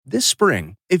This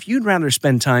spring, if you'd rather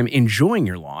spend time enjoying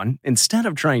your lawn instead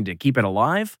of trying to keep it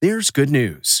alive, there's good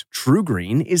news.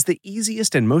 TruGreen is the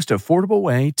easiest and most affordable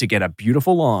way to get a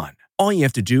beautiful lawn. All you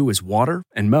have to do is water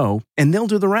and mow, and they'll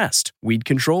do the rest. Weed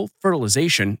control,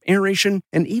 fertilization, aeration,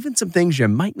 and even some things you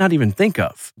might not even think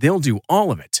of. They'll do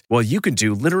all of it, while you can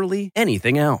do literally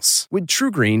anything else. With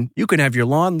TruGreen, you can have your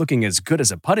lawn looking as good as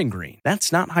a putting green.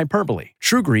 That's not hyperbole.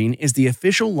 TruGreen is the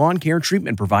official lawn care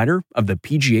treatment provider of the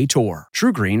PGA Tour.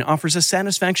 TruGreen offers a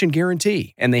satisfaction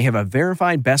guarantee, and they have a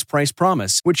verified best price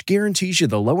promise, which guarantees you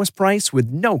the lowest price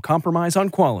with no compromise on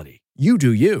quality. You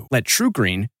do you. Let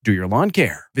TruGreen do your lawn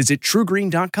care. Visit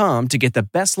TruGreen.com to get the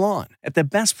best lawn at the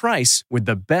best price with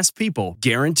the best people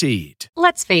guaranteed.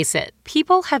 Let's face it,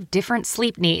 people have different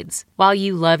sleep needs. While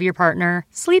you love your partner,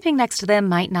 sleeping next to them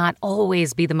might not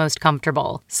always be the most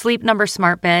comfortable. Sleep Number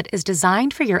Smart Bed is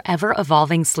designed for your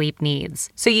ever-evolving sleep needs,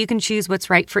 so you can choose what's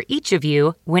right for each of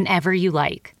you whenever you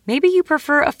like. Maybe you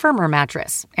prefer a firmer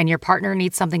mattress and your partner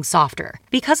needs something softer.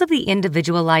 Because of the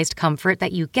individualized comfort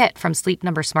that you get from Sleep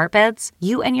Number Smart Beds,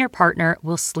 you and your partner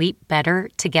will sleep better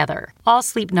together. All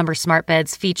Sleep Number Smart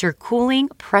Beds feature cooling,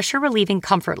 pressure-relieving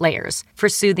comfort layers for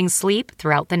soothing sleep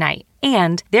throughout the night.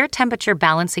 And their temperature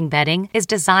balancing bedding is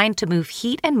designed to move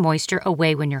heat and moisture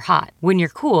away when you're hot. When you're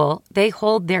cool, they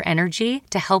hold their energy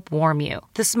to help warm you.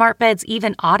 The smart beds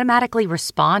even automatically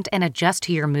respond and adjust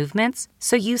to your movements,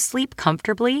 so you sleep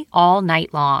comfortably all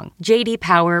night long. J.D.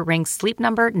 Power ranks Sleep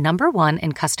Number #1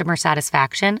 in customer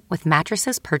satisfaction with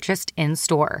mattresses purchased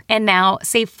in-store. And now,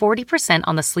 save 40%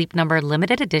 on the Sleep Number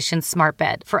limited edition smart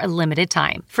bed for a limited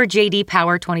time. For J.D.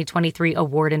 Power 2023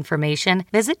 award information,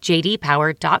 visit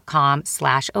jdpower.com/awards.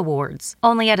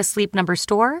 Only at a Sleep Number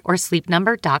store or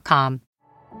sleepnumber.com.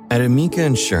 At Amica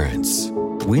Insurance,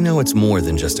 we know it's more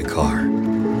than just a car.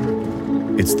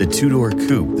 It's the two-door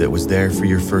coupe that was there for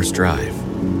your first drive,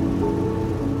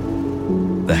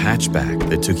 the hatchback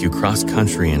that took you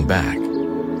cross-country and back,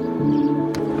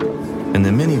 and the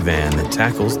minivan that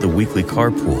tackles the weekly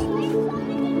carpool.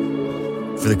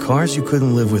 For the cars you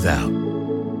couldn't live without,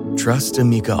 trust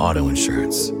Amica Auto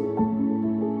Insurance.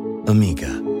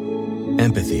 Amica.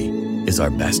 Empathy is our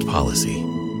best policy.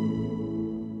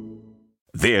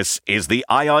 This is the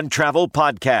Ion Travel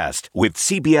Podcast with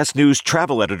CBS News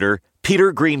travel editor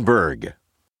Peter Greenberg.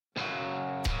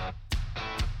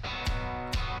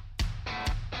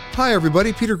 Hi,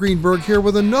 everybody. Peter Greenberg here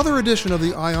with another edition of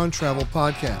the Ion Travel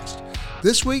Podcast.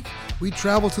 This week, we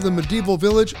travel to the medieval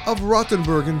village of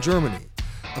Rothenburg in Germany,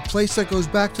 a place that goes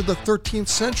back to the 13th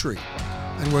century,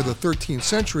 and where the 13th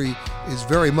century is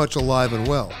very much alive and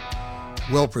well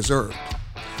preserved.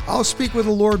 I'll speak with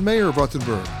the Lord Mayor of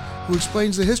Rothenburg, who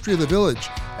explains the history of the village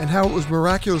and how it was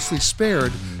miraculously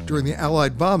spared during the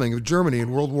Allied bombing of Germany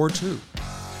in World War II.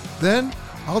 Then,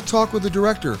 I'll talk with the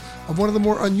director of one of the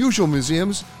more unusual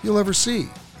museums you'll ever see,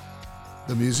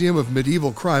 the Museum of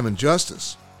Medieval Crime and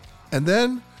Justice. And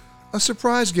then, a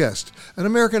surprise guest, an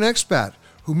American expat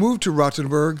who moved to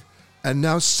Rothenburg and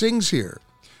now sings here.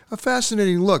 A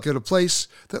fascinating look at a place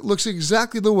that looks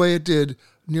exactly the way it did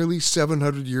nearly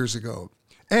 700 years ago.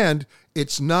 And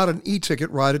it's not an e-ticket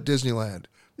ride at Disneyland.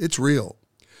 It's real.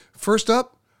 First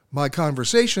up, my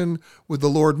conversation with the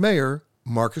Lord Mayor,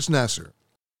 Marcus Nasser.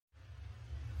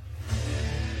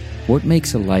 What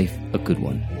makes a life a good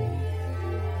one?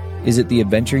 Is it the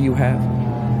adventure you have?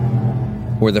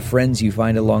 Or the friends you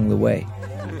find along the way?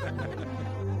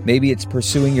 Maybe it's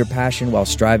pursuing your passion while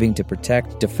striving to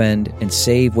protect, defend, and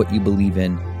save what you believe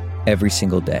in every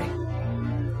single day.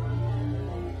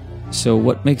 So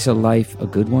what makes a life a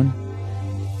good one?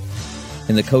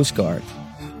 In the Coast Guard,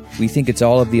 we think it's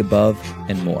all of the above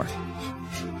and more.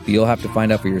 But you'll have to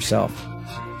find out for yourself.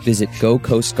 Visit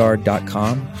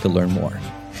gocoastguard.com to learn more.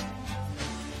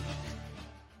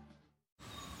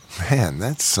 Man,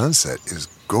 that sunset is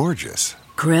gorgeous.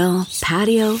 Grill,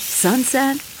 patio,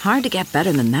 sunset. Hard to get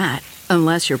better than that.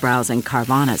 Unless you're browsing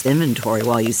Carvana's inventory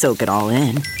while you soak it all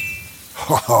in.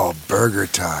 Oh, burger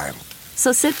time.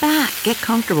 So sit back, get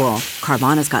comfortable.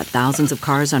 Carvana's got thousands of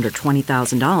cars under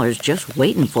 $20,000 just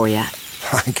waiting for you.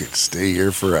 I could stay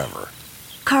here forever.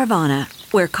 Carvana,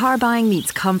 where car buying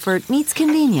meets comfort meets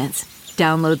convenience.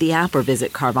 Download the app or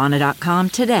visit Carvana.com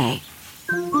today.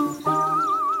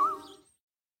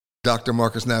 Dr.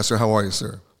 Marcus Nasser, how are you,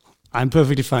 sir? I'm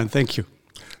perfectly fine, thank you.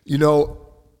 You know,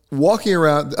 walking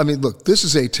around, I mean, look, this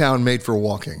is a town made for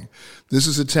walking. This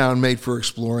is a town made for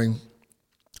exploring.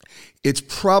 It's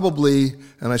probably,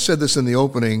 and I said this in the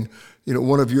opening, you know,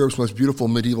 one of Europe's most beautiful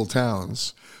medieval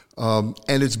towns.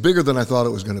 And it's bigger than I thought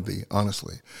it was going to be,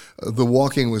 honestly. The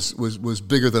walking was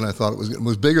bigger than I thought it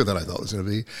was bigger than I thought it was going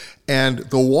to be. And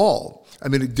the wall, I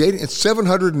mean, it's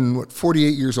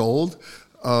 748 years old,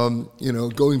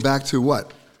 going back to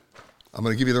what? I'm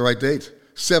going to give you the right date.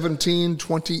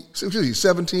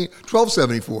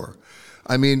 1274.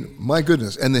 I mean, my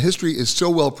goodness. And the history is so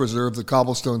well preserved, the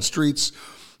cobblestone streets.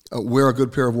 Wear a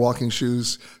good pair of walking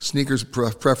shoes, sneakers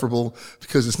preferable,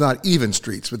 because it's not even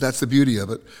streets, but that's the beauty of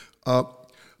it. But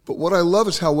what I love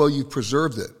is how well you've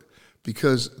preserved it,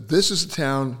 because this is a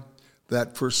town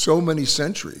that for so many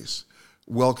centuries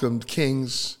welcomed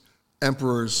kings,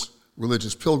 emperors,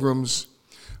 religious pilgrims,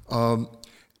 and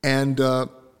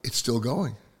it's still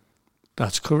going.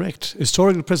 That's correct.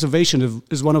 Historical preservation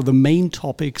is one of the main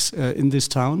topics in this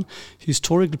town.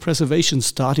 Historical preservation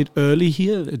started early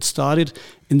here. It started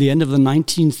in the end of the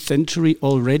 19th century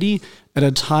already, at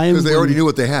a time because they already knew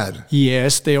what they had.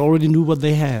 Yes, they already knew what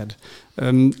they had.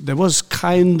 There was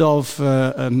kind of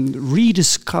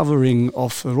rediscovering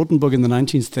of Rothenburg in the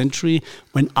 19th century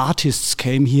when artists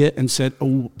came here and said,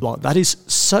 oh, wow, that is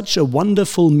such a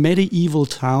wonderful medieval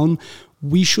town.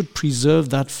 We should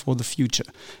preserve that for the future.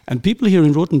 And people here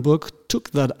in Rothenburg took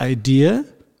that idea,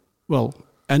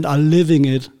 and are living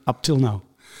it up till now.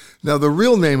 Now, the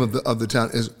real name of the town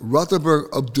is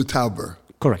Rothenburg ob der Tauber.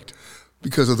 Correct.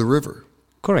 Because of the river.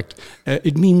 Correct.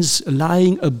 It means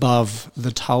lying above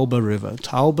the Tauber River.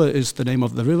 Tauber is the name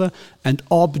of the river, and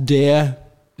ob der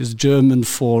is German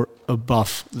for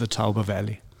above the Tauber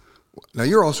Valley. Now,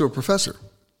 you're also a professor.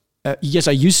 Yes,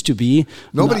 I used to be.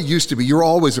 Nobody used to be. You're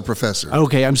always a professor.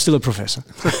 Okay, I'm still a professor.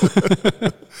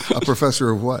 A professor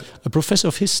of what? A professor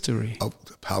of history. Oh,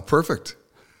 how perfect.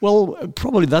 Well,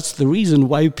 probably that's the reason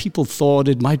why people thought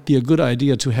it might be a good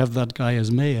idea to have that guy as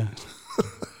mayor.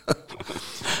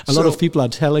 A lot of people are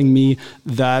telling me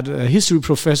that a history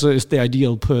professor is the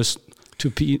ideal person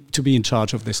to be in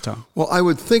charge of this town. Well, I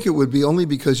would think it would be only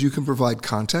because you can provide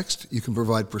context, you can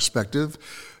provide perspective,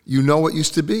 you know what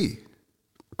used to be.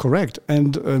 Correct.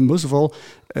 And most of all,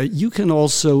 you can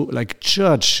also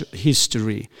judge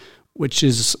history, which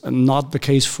is not the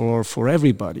case for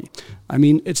everybody. I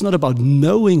mean, it's not about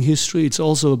knowing history, it's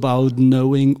also about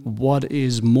knowing what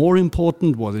is more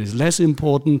important, what is less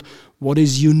important, what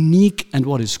is unique and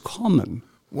what is common.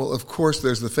 Well, of course,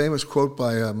 there's the famous quote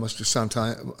by Mr.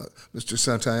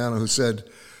 Santayana, who said,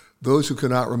 "Those who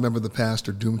cannot remember the past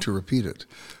are doomed to repeat it."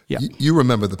 Yeah. You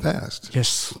remember the past.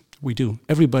 Yes, we do.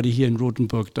 Everybody here in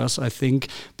Rothenburg does, I think,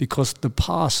 because the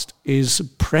past is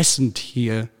present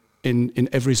here in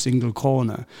every single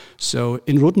corner. So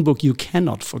in Rothenburg, you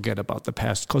cannot forget about the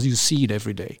past because you see it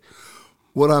every day.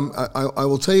 I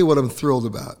will tell you what I'm thrilled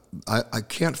about. I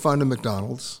can't find a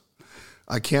McDonald's.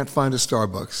 I can't find a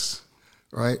Starbucks,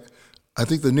 right? I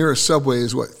think the nearest subway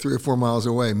is, 3 or 4 miles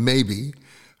away, maybe.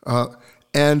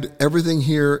 And everything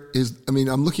here is,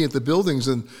 I'm looking at the buildings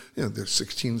and, there's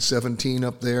 1617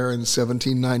 up there and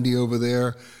 1790 over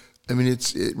there.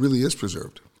 It really is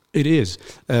preserved. It is.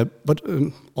 But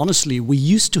honestly, we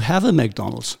used to have a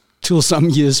McDonald's till some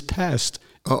years past,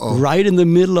 right in the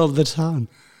middle of the town.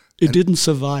 It didn't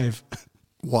survive.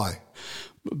 Why?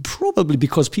 Probably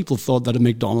because people thought that a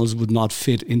McDonald's would not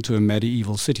fit into a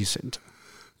medieval city center.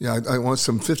 Yeah, I want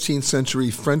some 15th century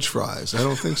French fries. I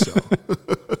don't think so.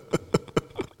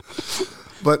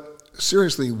 But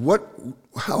seriously,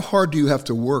 how hard do you have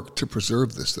to work to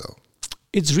preserve this, though?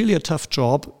 It's really a tough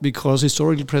job because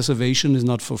historical preservation is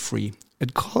not for free.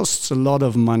 It costs a lot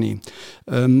of money.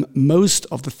 Most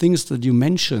of the things that you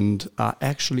mentioned are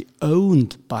actually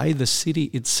owned by the city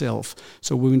itself.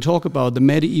 So when we talk about the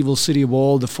medieval city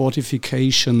wall, the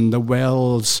fortification, the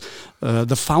wells,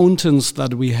 the fountains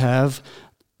that we have,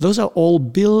 those are all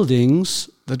buildings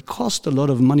that cost a lot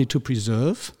of money to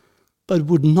preserve, but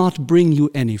would not bring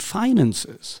you any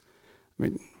finances.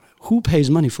 Who pays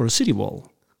money for a city wall?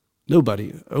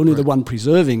 Nobody, only the one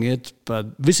preserving it,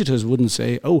 but visitors wouldn't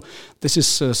say, oh, this is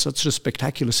such a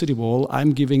spectacular city wall,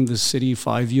 I'm giving the city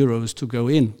 €5 to go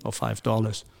in, or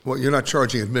 $5. Well, you're not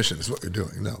charging admission is what you're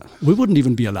doing, no. We wouldn't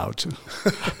even be allowed to.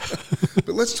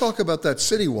 But let's talk about that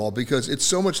city wall, because it's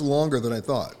so much longer than I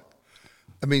thought.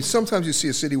 Sometimes you see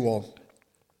a city wall,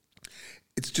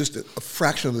 it's just a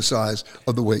fraction of the size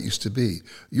of the way it used to be.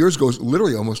 Yours goes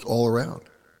literally almost all around.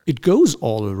 It goes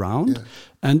all around,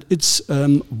 and it's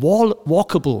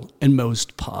walkable in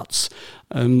most parts,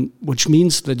 which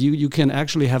means that you can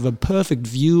actually have a perfect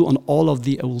view on all of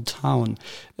the old town.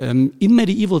 In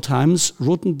medieval times,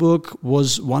 Rothenburg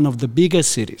was one of the bigger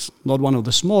cities, not one of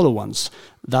the smaller ones.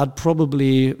 That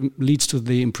probably leads to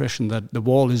the impression that the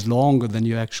wall is longer than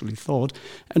you actually thought.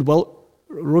 And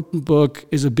Rothenburg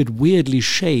is a bit weirdly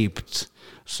shaped.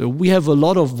 So we have a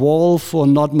lot of wall for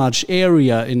not much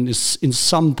area in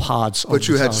some parts of the town. But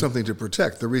you had something to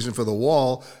protect. The reason for the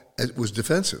wall was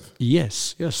defensive.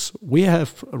 Yes.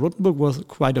 Rothenburg was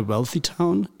quite a wealthy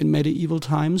town in medieval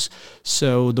times.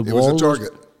 So the wall was a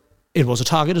target. It was a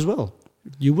target as well.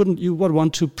 You would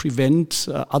want to prevent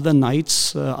other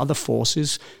knights, other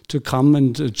forces to come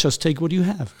and just take what you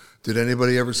have. Did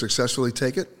anybody ever successfully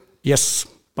take it? Yes,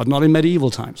 but not in medieval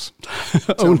times.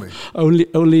 Tell me.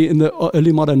 Only in the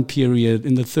early modern period,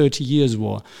 in the 30 Years'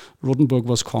 War, Rothenburg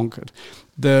was conquered.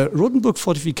 The Rothenburg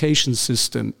fortification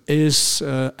system is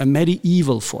a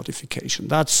medieval fortification.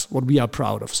 That's what we are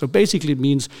proud of. So basically it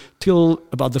means till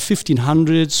about the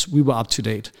 1500s, we were up to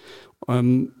date.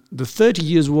 The 30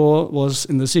 Years' War was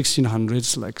in the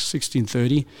 1600s, like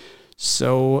 1630.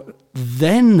 So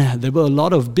then there were a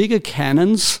lot of bigger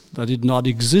cannons that did not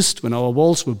exist when our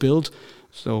walls were built.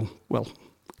 So, well,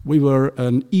 we were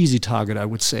an easy target, I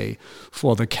would say,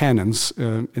 for the cannons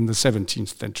in the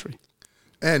 17th century.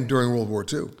 And during World War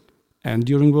II. And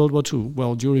during World War II.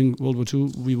 Well, during World War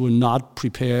II, we were not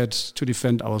prepared to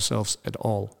defend ourselves at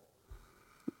all.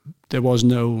 There was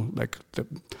no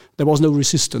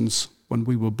resistance when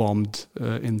we were bombed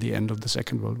in the end of the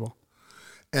Second World War.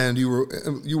 And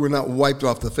you were not wiped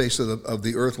off the face of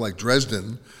the earth like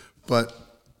Dresden, but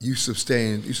you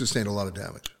sustained a lot of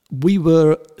damage. We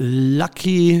were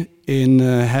lucky in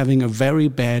having a very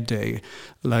bad day,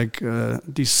 like March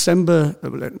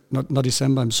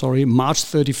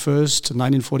 31st,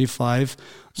 1945.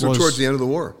 So towards the end of the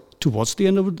war. Towards the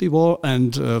end of the war,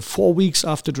 and 4 weeks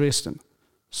after Dresden.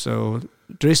 So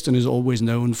Dresden is always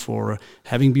known for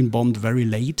having been bombed very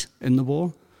late in the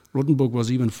war. Rothenburg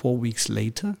was even 4 weeks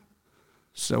later.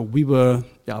 So we were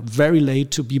very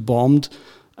late to be bombed,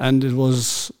 and it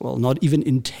was not even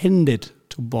intended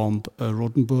to bomb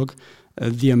Rothenburg.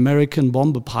 The American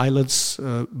bomber pilots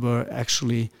were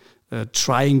actually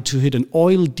trying to hit an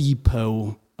oil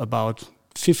depot about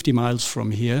 50 miles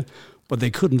from here, but they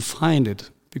couldn't find it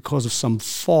because of some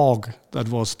fog that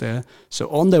was there. So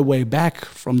on their way back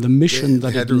from the mission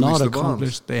that did not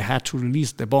accomplish, they had to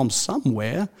release the bombs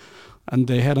somewhere, and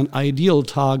they had an ideal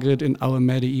target in our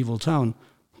medieval town.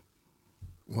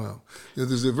 Wow.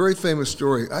 There's a very famous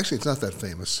story. Actually, it's not that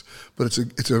famous, but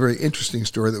it's a very interesting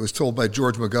story that was told by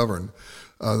George McGovern,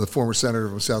 the former senator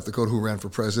from South Dakota who ran for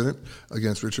president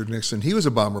against Richard Nixon. He was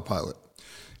a bomber pilot.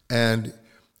 And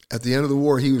at the end of the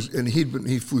war, he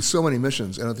flew so many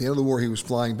missions, and at the end of the war, he was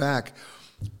flying back,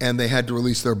 and they had to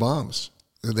release their bombs.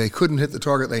 They couldn't hit the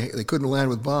target. They couldn't land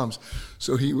with bombs.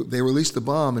 So they released the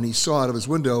bomb, and he saw out of his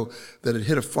window that it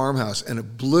hit a farmhouse and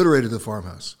obliterated the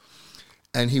farmhouse.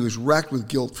 And he was racked with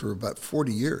guilt for about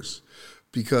 40 years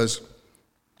because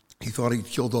he thought he'd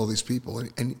killed all these people.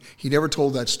 And he never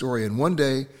told that story. And one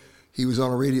day, he was on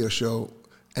a radio show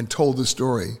and told the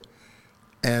story.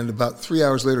 And about 3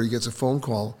 hours later, he gets a phone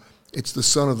call. It's the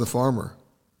son of the farmer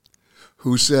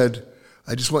who said,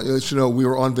 "I just want you to let you know we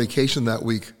were on vacation that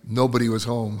week. Nobody was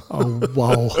home." Oh,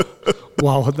 wow.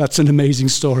 Wow, that's an amazing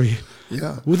story.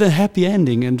 Yeah. With a happy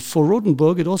ending. And for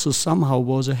Rothenburg, it also somehow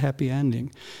was a happy ending.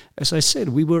 As I said,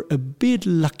 we were a bit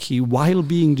lucky while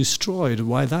being destroyed.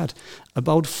 Why that?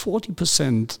 About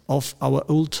 40% of our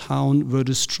old town were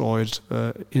destroyed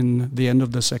in the end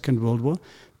of the Second World War.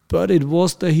 But it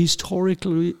was the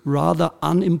historically rather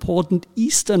unimportant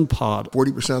eastern part.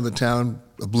 40% of the town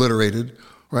obliterated.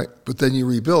 Right, but then you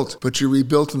rebuilt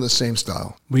in the same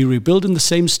style. We rebuilt in the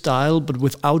same style, but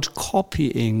without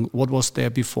copying what was there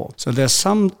before. So there's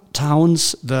some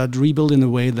towns that rebuild in a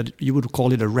way that you would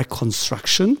call it a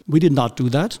reconstruction. We did not do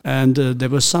that. And there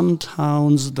were some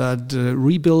towns that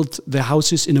rebuilt their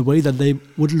houses in a way that they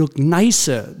would look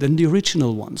nicer than the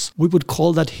original ones. We would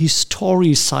call that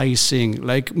historicizing,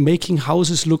 like making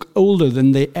houses look older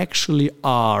than they actually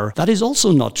are. That is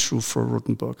also not true for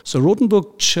Rothenburg. So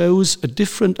Rothenburg chose a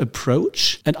different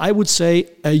approach, and I would say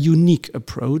a unique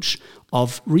approach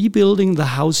of rebuilding the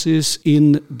houses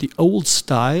in the old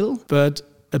style, but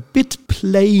a bit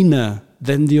plainer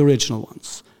than the original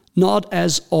ones. Not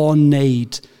as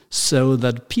ornate, so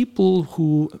that people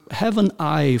who have an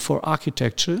eye for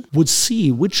architecture would see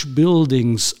which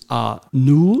buildings are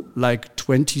new, like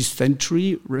 20th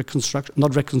century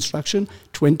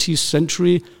 20th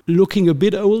century looking a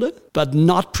bit older, but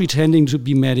not pretending to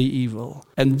be medieval.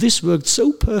 And this worked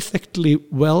so perfectly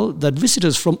well that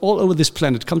visitors from all over this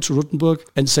planet come to Rothenburg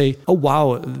and say, "Oh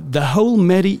wow, the whole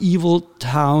medieval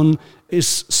town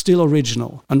is still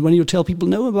original." And when you tell people,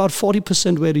 no, about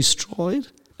 40% were destroyed,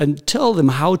 and tell them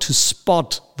how to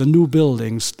spot the new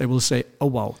buildings, they will say, "Oh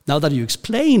wow, now that you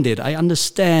explained it, I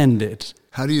understand it."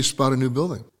 How do you spot a new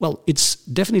building? Well, it's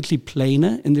definitely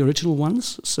plainer in the original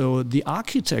ones. So the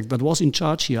architect that was in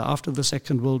charge here after the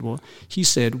Second World War, he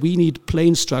said, we need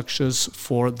plain structures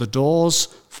for the doors,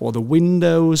 for the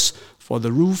windows, for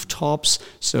the rooftops,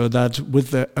 so that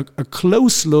with a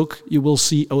close look, you will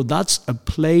see, oh, that's a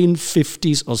plain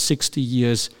 50s or 60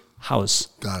 years house.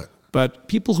 Got it. But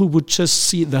people who would just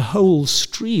see the whole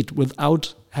street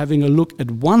without having a look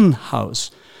at one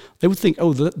house, they would think,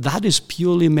 oh, that is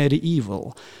purely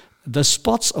medieval. The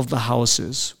spots of the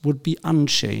houses would be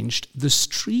unchanged. The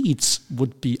streets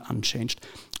would be unchanged.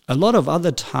 A lot of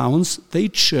other towns, they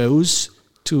chose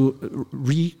to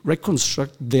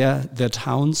reconstruct their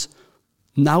towns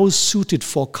now suited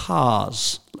for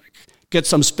cars. Like, get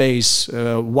some space,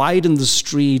 widen the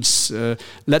streets,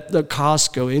 let the cars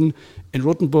go in. In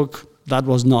Rothenburg, that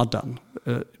was not done.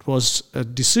 It was a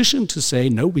decision to say,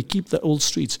 no, we keep the old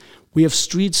streets. We have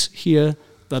streets here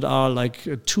that are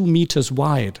like 2 meters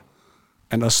wide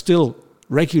and are still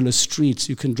regular streets.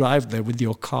 You can drive there with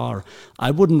your car.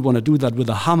 I wouldn't want to do that with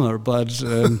a Hummer, but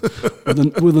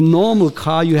with a normal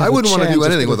car, you have I wouldn't want to do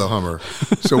anything with a a Hummer,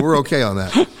 so we're okay on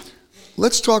that.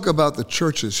 Let's talk about the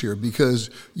churches here, because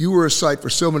you were a site for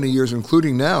so many years,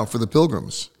 including now for the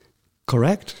pilgrims.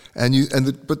 Correct.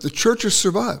 But the churches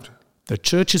survived. The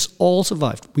churches all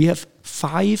survived. We have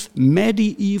 5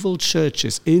 medieval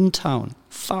churches in town.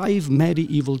 5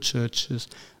 medieval churches.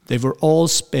 They were all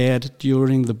spared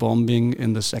during the bombing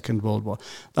in the Second World War.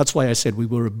 That's why I said we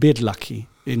were a bit lucky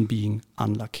in being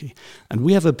unlucky. And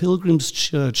we have a pilgrims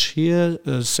church here,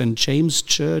 St. James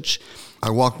Church. I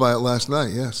walked by it last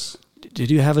night, yes.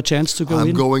 Did you have a chance to go in?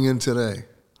 I'm going in today.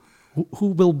 Who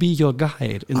will be your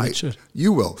guide in the church?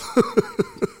 You will.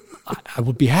 I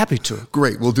would be happy to.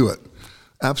 Great, we'll do it.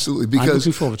 Absolutely, because I'm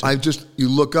looking forward to it. You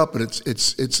look up and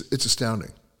it's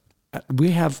astounding.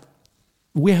 We have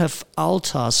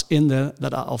altars in there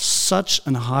that are of such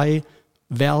a high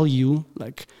value,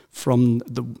 like from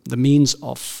the means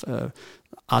of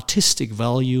artistic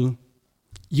value.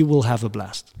 You will have a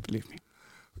blast, believe me.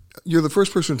 You're the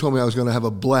first person who told me I was going to have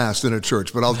a blast in a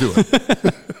church, but I'll do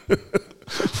it.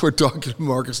 We're talking to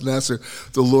Markus Nasser,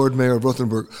 the Lord Mayor of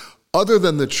Rothenburg. Other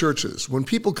than the churches, when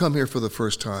people come here for the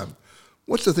first time,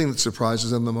 what's the thing that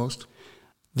surprises them the most?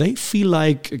 They feel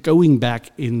like going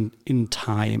back in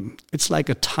time. It's like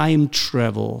a time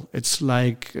travel. It's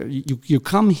like you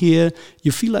come here,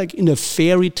 you feel like in a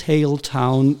fairy tale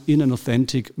town, in an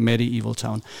authentic medieval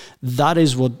town. That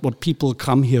is what people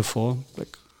come here for.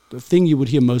 Like, the thing you would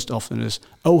hear most often is,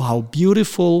 oh, how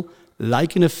beautiful,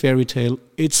 like in a fairy tale.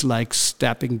 It's like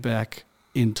stepping back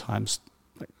in time.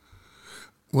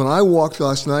 When I walked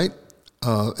last night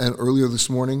and earlier this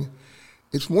morning,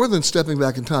 it's more than stepping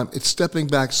back in time. It's stepping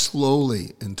back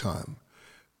slowly in time.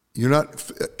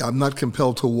 I'm not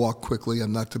compelled to walk quickly.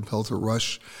 I'm not compelled to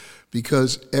rush,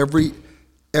 because every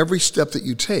step that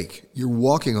you take, you're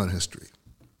walking on history.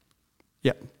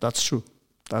 Yeah, that's true.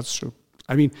 That's true.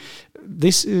 I mean,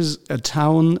 this is a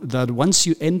town that once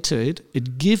you enter it,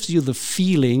 it gives you the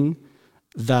feeling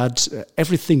that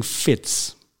everything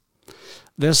fits.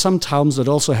 There are some towns that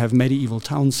also have medieval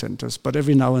town centers, but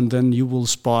every now and then you will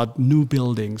spot new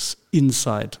buildings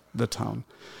inside the town.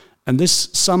 And this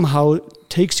somehow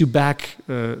takes you back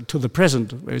to the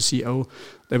present, where you see, oh,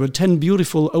 there were 10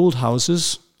 beautiful old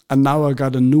houses, and now I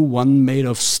got a new one made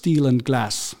of steel and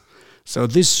glass. So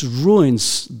this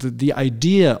ruins the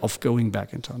idea of going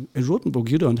back in town. In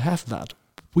Rothenburg, you don't have that.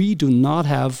 We do not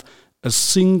have a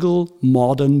single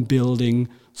modern building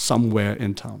somewhere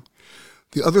in town.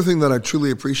 The other thing that I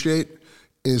truly appreciate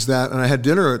is that, and I had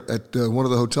dinner at one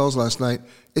of the hotels last night,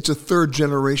 it's a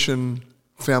third-generation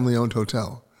family-owned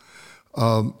hotel.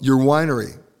 Your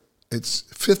winery, it's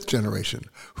fifth generation.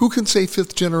 Who can say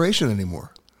fifth generation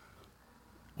anymore?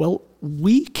 Well,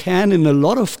 we can in a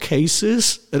lot of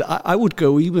cases, and I would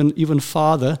go even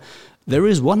farther. There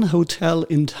is one hotel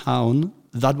in town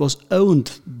that was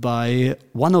owned by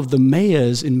one of the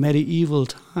mayors in medieval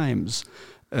times.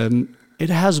 It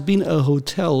has been a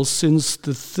hotel since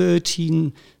the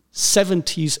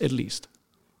 1370s at least.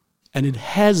 And it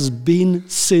has been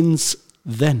since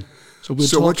then. So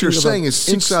what you're saying is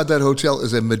inside that hotel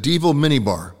is a medieval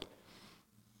minibar.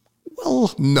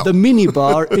 Well, no. The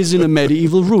minibar is in a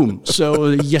medieval room. So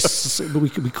yes, we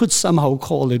could somehow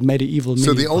call it medieval minibar.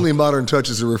 So the only modern touch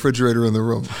is a refrigerator in the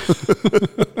room.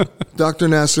 Dr.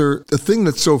 Nasser, the thing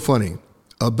that's so funny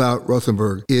about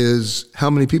Rothenburg is how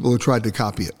many people have tried to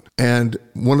copy it. And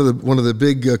one of the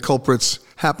big culprits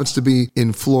happens to be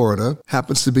in Florida,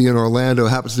 happens to be in Orlando,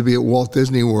 happens to be at Walt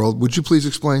Disney World. Would you please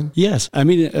explain? Yes. I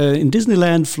mean, in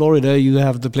Disneyland, Florida, you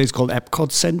have the place called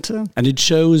Epcot Center, and it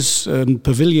shows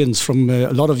pavilions from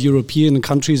a lot of European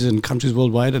countries and countries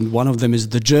worldwide, and one of them is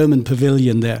the German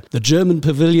pavilion there. The German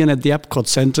pavilion at the Epcot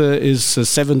Center is a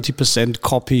 70%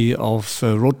 copy of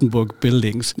Rothenburg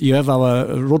buildings. You have our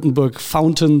Rothenburg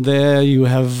fountain there, you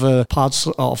have parts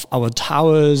of our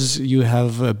towers, you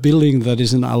have a building that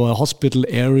is in our hospital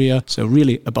area. So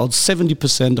really, about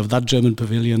 70% of that German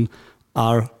pavilion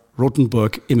are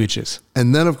Rothenburg images.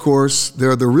 And then, of course, there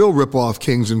are the real rip-off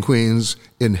kings and queens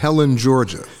in Helen,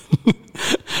 Georgia.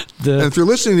 And if you're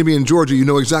listening to me in Georgia, you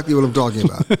know exactly what I'm talking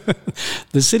about.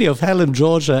 The city of Helen,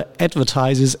 Georgia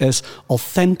advertises as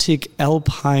authentic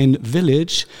alpine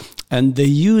village, and they're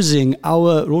using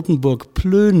our Rothenburg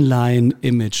Plönlein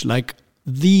image, like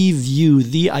the view,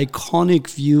 the iconic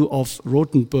view of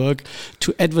Rothenburg,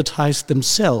 to advertise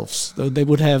themselves. So they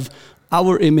would have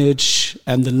our image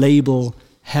and the label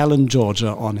Helen,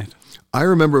 Georgia on it. I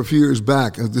remember a few years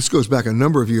back, this goes back a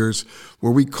number of years,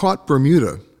 where we caught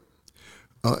Bermuda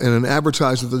in an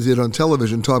advertisement that they did on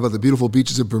television talking about the beautiful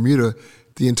beaches of Bermuda.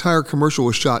 The entire commercial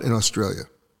was shot in Australia.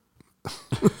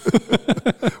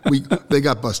 They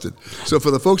got busted. So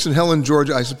for the folks in Helen,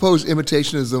 Georgia, I suppose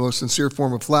imitation is the most sincere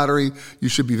form of flattery. You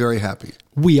should be very happy.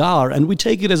 We are, and we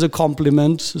take it as a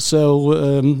compliment.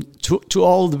 So to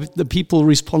all the people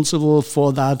responsible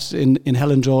for that in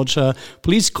Helen, Georgia,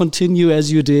 please continue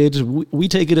as you did. We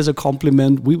take it as a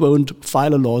compliment. We won't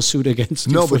file a lawsuit against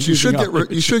you. No, but you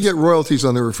should get royalties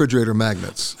on the refrigerator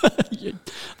magnets.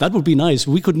 That would be nice.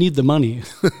 We could need the money.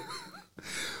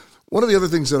 One of the other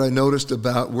things that I noticed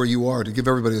about where you are, to give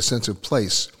everybody a sense of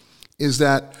place, is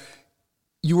that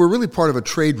you were really part of a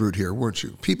trade route here, weren't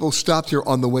you? People stopped here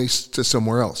on the way to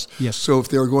somewhere else. Yes. So if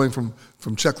they were going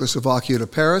from Czechoslovakia to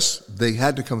Paris, they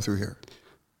had to come through here.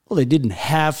 Well, they didn't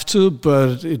have to,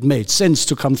 but it made sense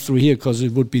to come through here because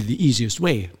it would be the easiest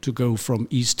way to go from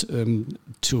east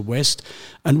to west.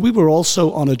 And we were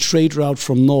also on a trade route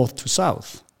from north to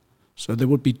south. So there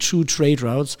would be 2 trade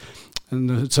routes. And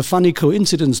it's a funny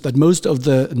coincidence that most of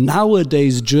the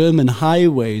nowadays German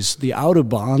highways, the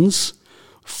Autobahns,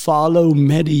 follow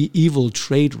medieval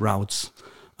trade routes.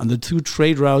 And the 2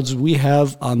 trade routes we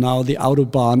have are now the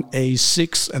Autobahn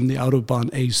A6 and the Autobahn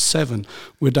A7.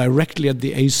 We're directly at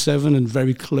the A7 and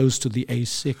very close to the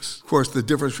A6. Of course, the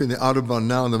difference between the Autobahn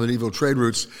now and the medieval trade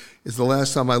routes is the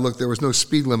last time I looked, there was no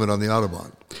speed limit on the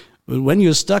Autobahn. But when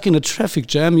you're stuck in a traffic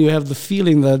jam, you have the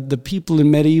feeling that the people in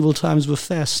medieval times were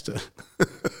faster.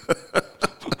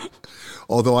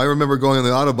 Although I remember going on the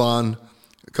Autobahn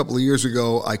a couple of years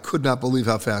ago, I could not believe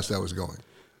how fast I was going.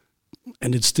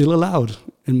 And it's still allowed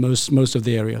in most of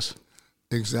the areas.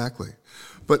 Exactly.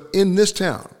 But in this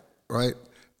town, right,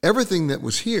 everything that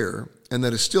was here and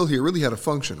that is still here really had a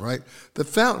function, right? The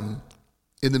fountain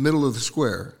in the middle of the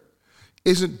square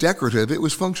isn't decorative, it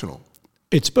was functional.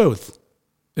 It's both.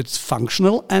 It's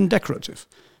functional and decorative.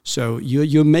 So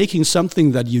you're making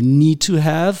something that you need to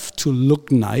have to look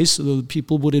nice so that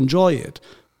people would enjoy it.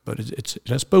 But it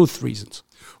has both reasons.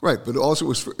 Right, but also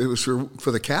it was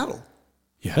for the cattle.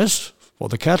 Yes, for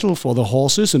the cattle, for the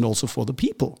horses, and also for the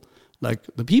people. Like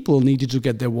the people needed to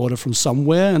get their water from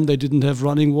somewhere and they didn't have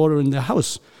running water in their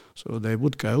house. So they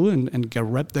would go and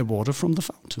grab their water from the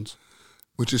fountains.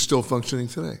 Which is still functioning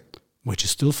today. Which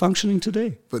is still functioning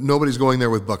today. But nobody's going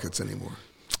there with buckets anymore.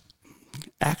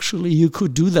 Actually, you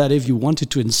could do that if you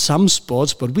wanted to in some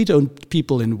sports, but we don't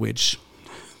people in which.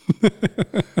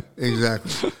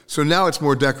 Exactly. So now it's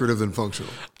more decorative than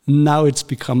functional. Now it's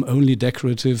become only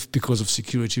decorative because of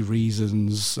security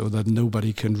reasons, so that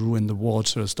nobody can ruin the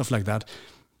water, stuff like that.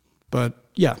 But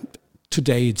yeah,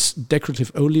 today it's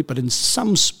decorative only, but in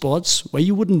some spots where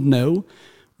you wouldn't know,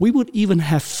 we would even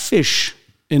have fish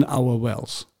in our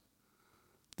wells.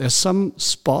 There's some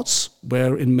spots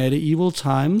where in medieval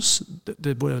times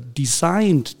they were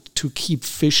designed to keep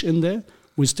fish in there.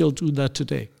 We still do that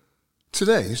today.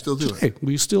 Today, you still do it?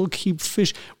 We still keep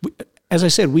fish. As I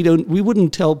said, we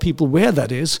wouldn't tell people where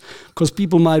that is because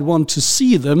people might want to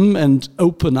see them and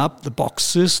open up the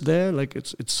boxes there. Like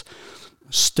it's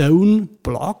stone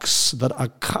blocks that are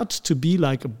cut to be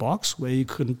like a box where you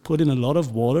can put in a lot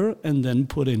of water and then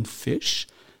put in fish.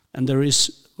 And there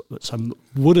is some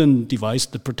wooden device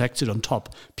that protects it on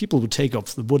top. People would take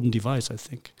off the wooden device, I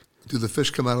think. Do the fish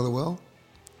come out of the well?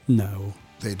 No.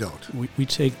 They don't. We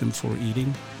take them for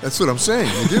eating. That's what I'm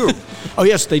saying. They do. Oh,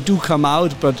 yes, they do come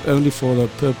out, but only for the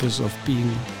purpose of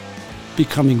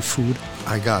becoming food.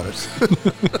 I got it.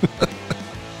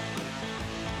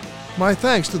 My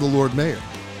thanks to the Lord Mayor.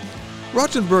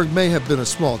 Rothenburg may have been a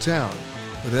small town,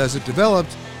 But as it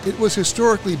developed, it was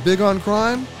historically big on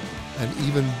crime and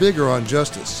even bigger on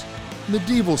justice,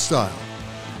 medieval style.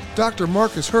 Dr.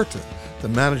 Marcus Herta, the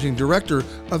managing director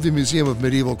of the Museum of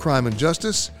Medieval Crime and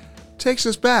Justice, takes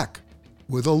us back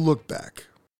with a look back.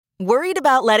 Worried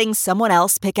about letting someone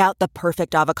else pick out the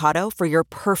perfect avocado for your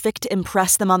perfect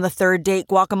impress them on the third date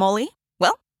guacamole?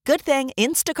 Well, good thing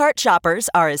Instacart shoppers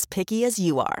are as picky as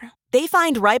you are. They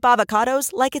find ripe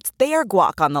avocados like it's their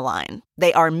guac on the line.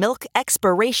 They are milk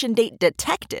expiration date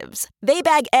detectives. They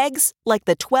bag eggs like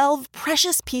the 12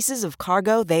 precious pieces of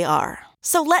cargo they are.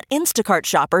 So let Instacart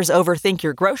shoppers overthink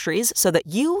your groceries so that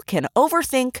you can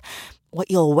overthink what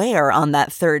you'll wear on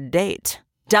that third date.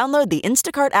 Download the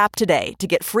Instacart app today to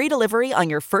get free delivery on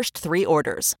your first 3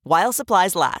 orders, while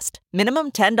supplies last.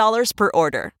 Minimum $10 per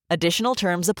order. Additional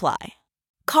terms apply.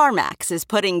 CarMax is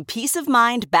putting peace of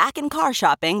mind back in car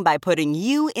shopping by putting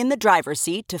you in the driver's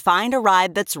seat to find a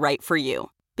ride that's right for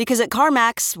you. Because at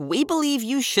CarMax, we believe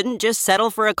you shouldn't just settle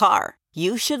for a car.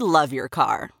 You should love your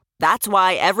car. That's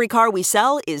why every car we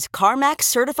sell is CarMax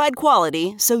certified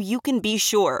quality, so you can be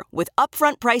sure with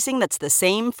upfront pricing that's the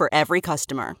same for every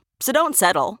customer. So don't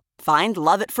settle. Find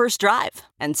love at first drive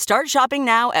and start shopping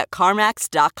now at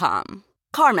CarMax.com.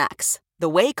 CarMax, the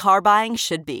way car buying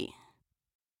should be.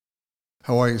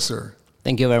 How are you, sir?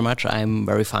 Thank you very much. I'm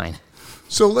very fine.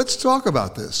 So let's talk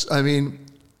about this. I mean,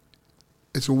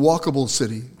 it's a walkable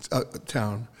city,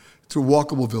 town. It's a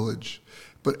walkable village.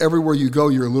 But everywhere you go,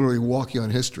 you're literally walking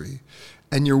on history.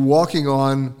 And you're walking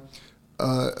on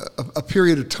a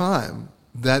period of time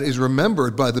that is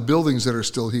remembered by the buildings that are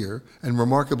still here and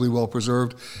remarkably well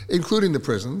preserved, including the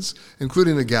prisons,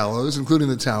 including the gallows, including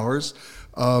the towers.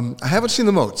 I haven't seen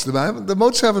the moats. The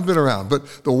moats haven't been around,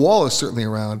 but the wall is certainly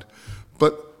around.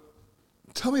 But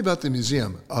tell me about the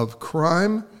Museum of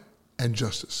Crime and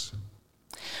Justice.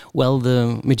 Well,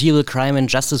 the Medieval Crime and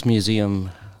Justice Museum,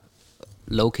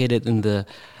 located in the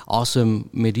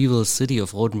awesome medieval city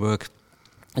of Rothenburg,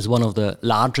 is one of the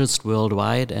largest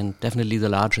worldwide and definitely the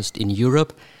largest in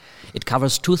Europe. It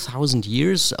covers 2,000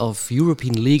 years of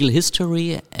European legal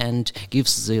history and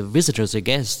gives the visitors, the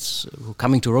guests who are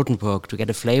coming to Rothenburg to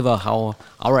get a flavor how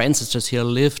our ancestors here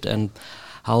lived and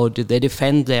how did they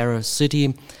defend their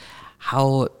city,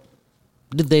 how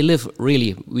did they live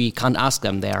really. We can't ask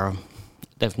them, they are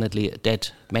definitely dead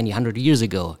many hundred years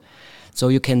ago. So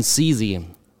you can see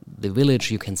the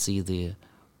village, you can see the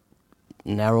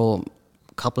narrow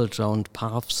coupled round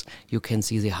paths, you can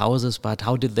see the houses, but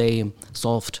how did they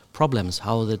solve problems?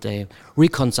 How did they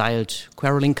reconcile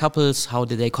quarreling couples? How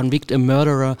did they convict a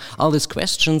murderer? All these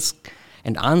questions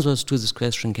and answers to this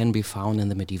question can be found in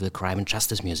the Medieval Crime and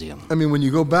Justice Museum. I mean, when you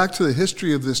go back to the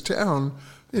history of this town,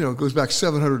 it goes back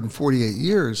 748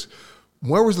 years.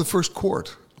 Where was the first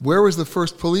court? Where was the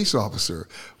first police officer?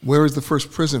 Where was the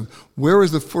first prison? Where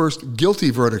was the first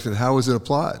guilty verdict and how was it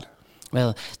applied?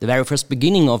 Well, the very first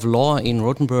beginning of law in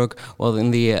Rothenburg was in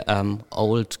the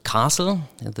old castle,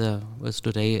 was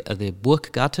today the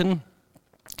Burggarten.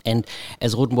 And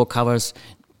as Rothenburg covers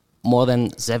more than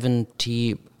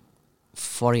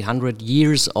 400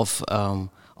 years of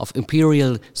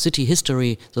imperial city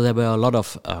history, so there were a lot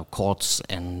of courts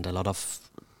and a lot of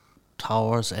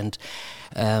towers and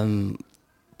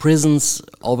prisons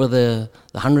over the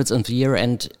hundreds of years,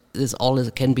 and this all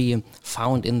can be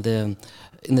found in the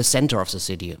center of the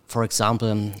city. For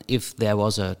example, if there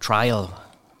was a trial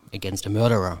against a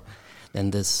murderer, then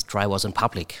this trial was in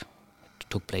public. It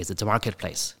took place at the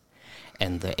marketplace.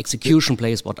 And the execution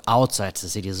place was outside the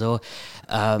city. So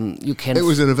you can... It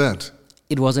was an event.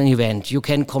 It was an event. You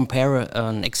can compare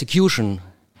an execution,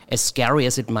 as scary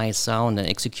as it might sound, an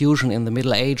execution in the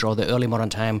Middle Age or the early modern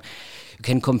time. You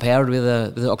can compare it with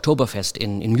the Oktoberfest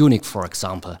in Munich, for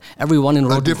example. Everyone in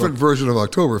Rothenburg... A different version of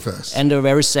Oktoberfest. And a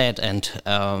very sad and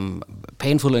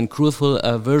painful and cruel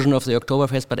version of the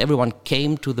Oktoberfest, but everyone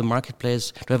came to the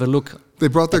marketplace to have a look. They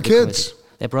brought their kids.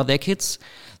 They brought their kids.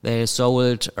 They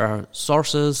sold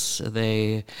sauces.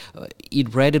 They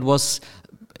eat bread. It was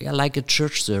like a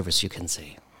church service, you can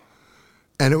say.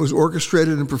 And it was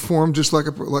orchestrated and performed just like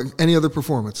any other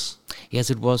performance.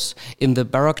 Yes, it was. In the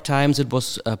Baroque times, it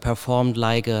was performed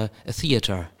like a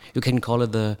theater. You can call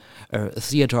it a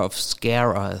theater of scare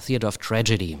or a theater of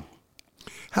tragedy.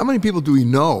 How many people do we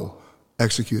know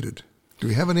executed? Do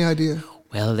we have any idea?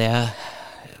 Well,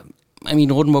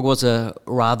 Rothenburg was a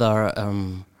rather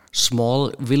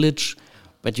small village,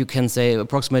 but you can say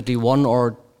approximately 1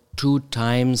 or 2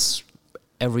 times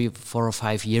every 4 or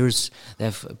 5 years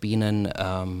there have been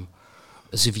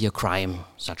a severe crime,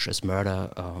 such as murder,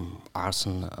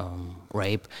 arson,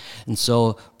 rape. And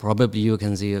so probably you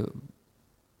can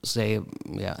say,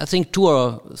 I think 2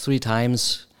 or 3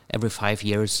 times every 5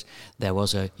 years there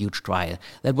was a huge trial.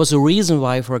 That was the reason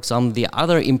why, for example, the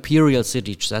other imperial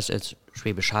cities, such as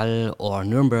Schwäbisch Hall or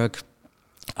Nuremberg,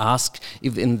 asked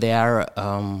if in their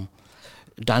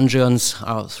dungeons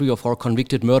are 3 or 4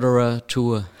 convicted murderers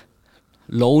to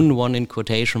loan one, in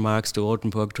quotation marks, to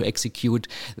Rothenburg to execute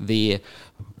the,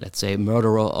 let's say,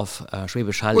 murderer of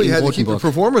Schwäbisch Hall in Rothenburg. Well, you had to keep the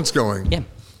performance going. Yeah.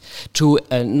 To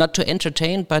not to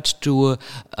entertain, but to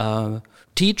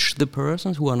teach the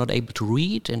persons who are not able to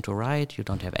read and to write, you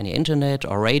don't have any internet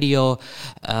or radio,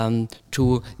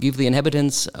 to give the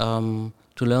inhabitants, to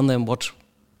learn them what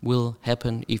will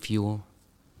happen if you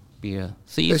be a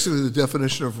thief. Basically the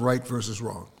definition of right versus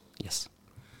wrong. Yes.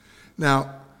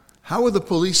 Now, how were the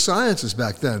police sciences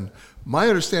back then? My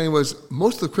understanding was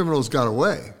most of the criminals got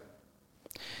away.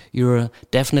 You're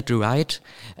definitely right.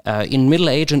 In Middle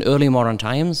Age and early modern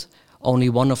times, only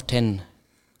 1 of 10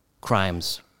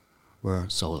 crimes were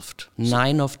solved.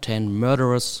 9 of 10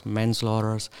 murderers,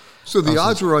 manslaughters. So the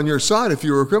odds were on your side if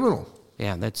you were a criminal.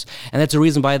 Yeah, that's the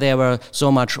reason why there were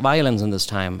so much violence in this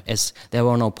time, as there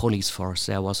were no police force,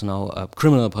 there was no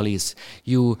criminal police.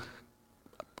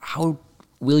 How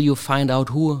will you find out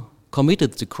who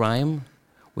committed the crime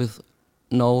with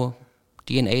no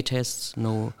DNA tests,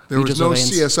 no There was no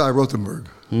surveillance? CSI Rothenburg.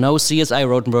 No CSI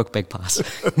Rothenburg back pass.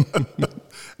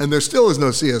 And there still is no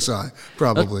CSI,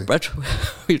 probably. But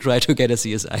we try to get a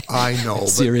CSI. I know.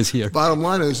 series here. Bottom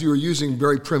line is you were using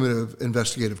very primitive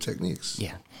investigative techniques.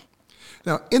 Yeah.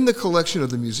 Now, in the collection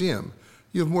of the museum,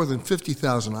 you have more than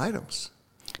 50,000 items.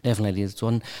 Definitely, it's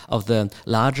one of the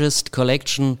largest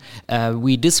collection.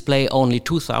 We display only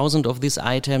 2,000 of these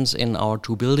items in our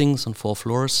 2 buildings on 4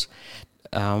 floors.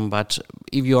 But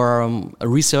if you are a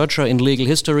researcher in legal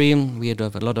history, we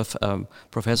have a lot of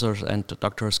professors and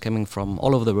doctors coming from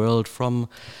all over the world, from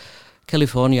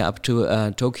California up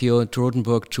to Tokyo, to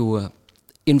Rothenburg, to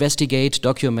investigate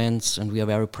documents, and we are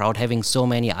very proud having so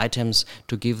many items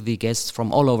to give the guests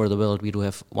from all over the world. We do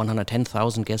have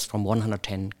 110,000 guests from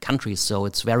 110 countries, so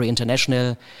it's very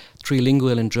international,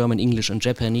 trilingual in German, English, and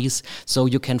Japanese, so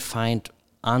you can find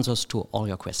answers to all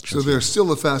your questions. So there's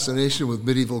still a fascination with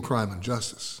medieval crime and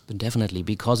justice. Definitely,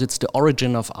 because it's the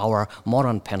origin of our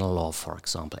modern penal law, for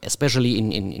example, especially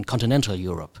in continental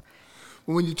Europe.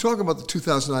 Well, when you talk about the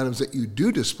 2,000 items that you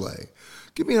do display,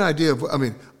 give me an idea of, I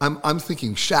mean, I'm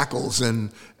thinking shackles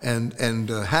and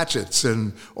hatchets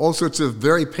and all sorts of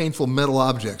very painful metal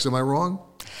objects. Am I wrong?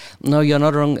 No, you're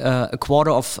not wrong. A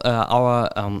quarter of our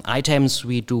items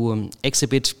we do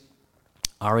exhibit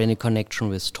are in a connection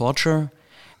with torture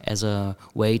as a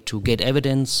way to get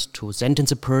evidence, to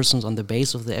sentence a person on the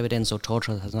basis of the evidence. So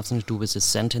torture has nothing to do with the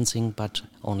sentencing, but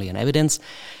only an evidence.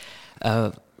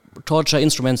 Torture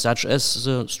instruments such as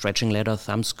the stretching ladder,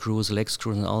 thumb screws, leg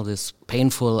screws, and all these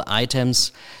painful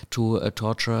items to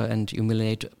torture and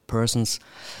humiliate persons.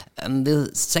 And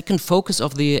the second focus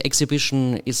of the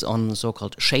exhibition is on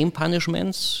so-called shame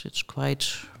punishments. It's quite...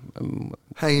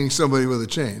 hanging somebody with a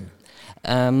chain.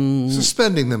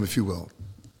 Suspending them, if you will.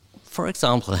 For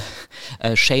example,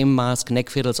 shame mask, neck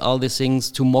fiddles, all these things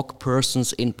to mock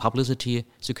persons in publicity.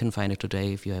 So you can find it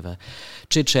today if you have a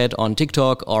chit-chat on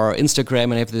TikTok or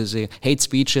Instagram and have these hate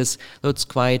speeches. So it's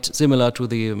quite similar to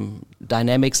the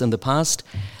dynamics in the past.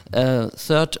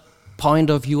 Third point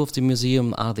of view of the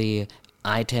museum are the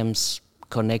items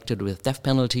connected with death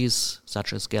penalties,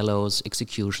 such as gallows,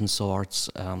 execution swords,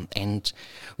 and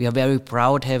we are very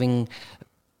proud having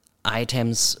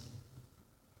items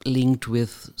linked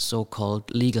with so-called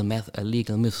legal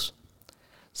myths,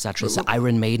 such as the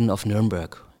Iron Maiden of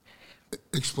Nuremberg.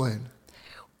 Explain.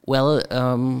 Well,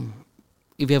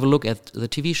 if you have a look at the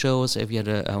TV shows, if you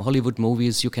have Hollywood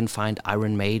movies, you can find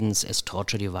Iron Maidens as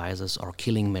torture devices or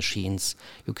killing machines.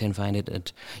 You can find it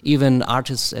at even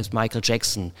artists as Michael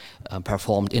Jackson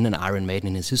performed in an Iron Maiden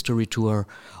in his history tour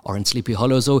or in Sleepy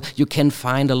Hollow. So you can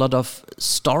find a lot of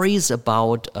stories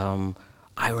about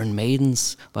Iron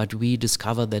Maidens, but we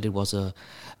discovered that it was a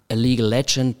legal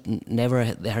legend.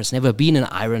 There has never been an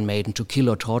Iron Maiden to kill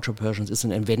or torture persons. It's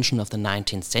an invention of the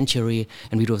 19th century,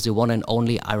 and it was the one and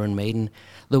only Iron Maiden.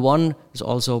 The one is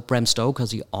also Bram Stoker,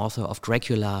 the author of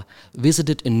Dracula,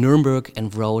 visited in Nuremberg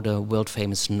and wrote a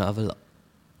world-famous novel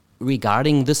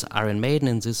regarding this Iron Maiden,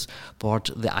 and this brought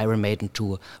the Iron Maiden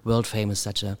to world-famous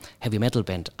such a heavy metal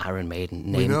band, Iron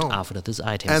Maiden, named after this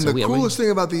item. And so the coolest thing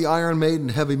about the Iron Maiden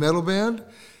heavy metal band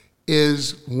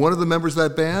is one of the members of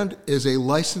that band is a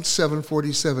licensed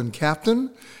 747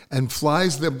 captain and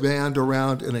flies the band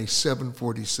around in a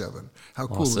 747. How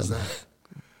cool is that?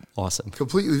 Awesome.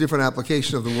 Completely different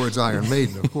application of the words Iron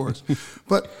Maiden, of course.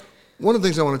 But one of the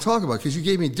things I want to talk about, because you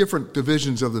gave me different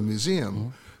divisions of the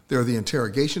museum, there are the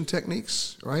interrogation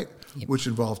techniques, right? which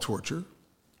involve torture,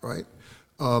 right?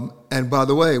 And by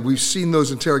the way, we've seen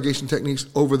those interrogation techniques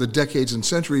over the decades and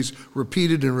centuries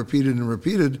repeated and repeated and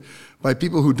repeated by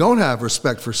people who don't have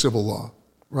respect for civil law,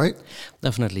 right?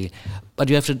 Definitely. But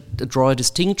you have to draw a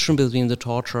distinction between the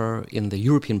torture in the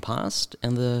European past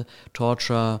and the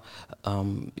torture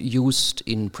used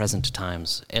in present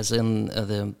times. As in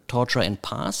the torture in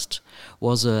past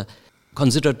was a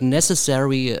considered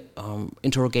necessary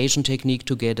interrogation technique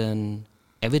to get an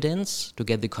evidence, to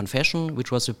get the confession,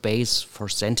 which was a base for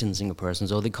sentencing a person.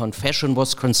 So the confession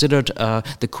was considered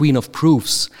the queen of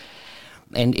proofs.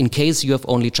 And in case you have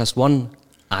only just one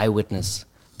eyewitness,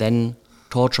 then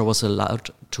torture was allowed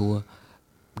to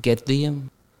get the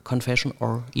confession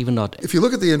or even not. If you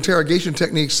look at the interrogation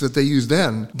techniques that they used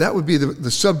then, that would be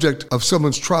the subject of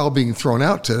someone's trial being thrown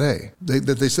out today.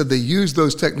 They said they used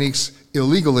those techniques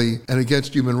illegally and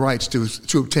against human rights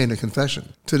to obtain a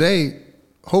confession. Today,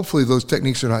 hopefully those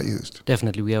techniques are not used.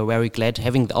 Definitely. We are very glad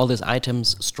having all these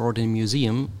items stored in a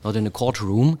museum, not in a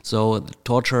courtroom. So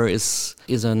torture is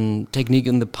a technique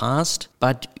in the past,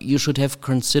 but you should have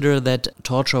considered that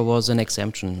torture was an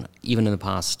exemption, even in the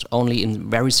past. Only in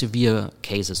very severe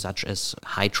cases, such as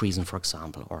high treason, for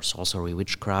example, or sorcery,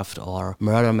 witchcraft, or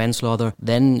murder, manslaughter,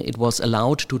 then it was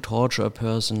allowed to torture a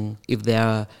person if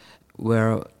there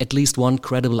were at least one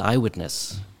credible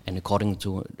eyewitness. And according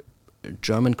to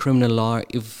German criminal law,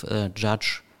 if a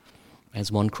judge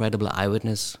has one credible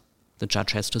eyewitness, the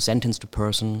judge has to sentence the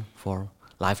person for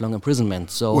lifelong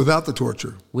imprisonment. So without the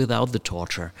torture. Without the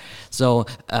torture. So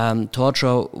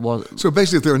torture was. So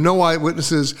basically, if there are no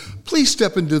eyewitnesses, please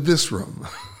step into this room.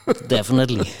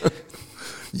 Definitely.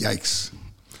 Yikes!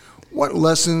 What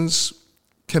lessons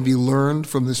can be learned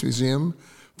from this museum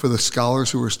for the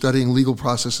scholars who are studying legal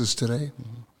processes today?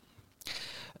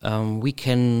 We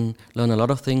can learn a lot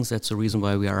of things. That's the reason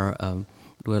why we are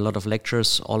do a lot of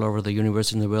lectures all over the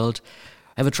university in the world.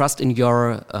 Have a trust in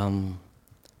your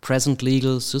present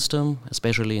legal system,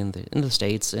 especially in the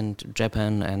States and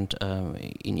Japan and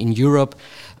in Europe.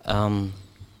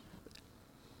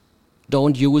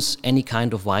 Don't use any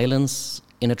kind of violence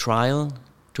in a trial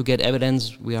to get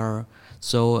evidence. We are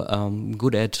so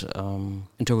good at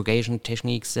interrogation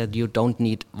techniques that you don't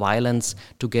need violence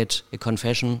to get a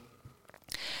confession.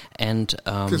 And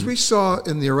because we saw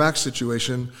in the Iraq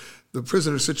situation, the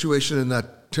prisoner situation in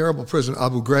that terrible prison,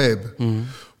 Abu Ghraib,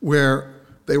 where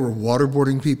they were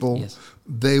waterboarding people. Yes.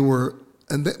 They were,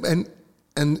 and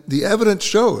the evidence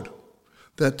showed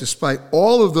that despite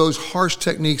all of those harsh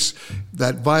techniques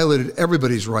that violated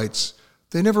everybody's rights,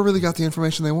 they never really got the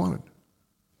information they wanted.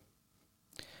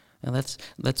 And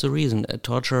that's the reason.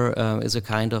 Torture is a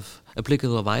kind of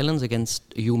applicable violence against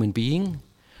a human being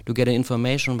to get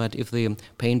information, but if the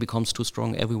pain becomes too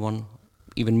strong, everyone,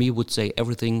 even me, would say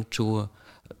everything to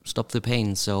stop the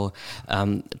pain. So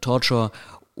torture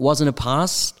was in the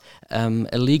past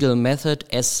a legal method,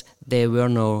 as there were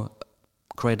no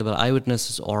credible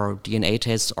eyewitnesses or DNA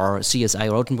tests or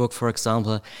CSI Rothenburg, for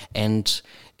example, and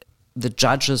the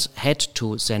judges had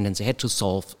to sentence, they had to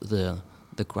solve the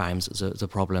crimes, the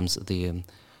problems, the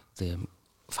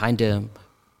find a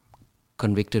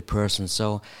convicted person.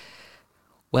 So,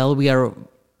 well, we are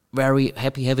very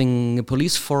happy having a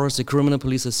police force, the criminal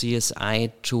police, the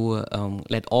CSI, to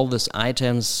let all these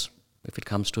items, if it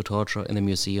comes to torture, in the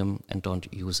museum and don't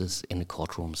use this in the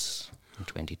courtrooms in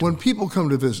 2022. When people come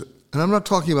to visit, and I'm not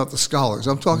talking about the scholars,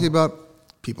 I'm talking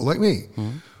about people like me,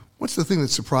 what's the thing that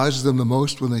surprises them the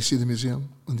most when they see the museum,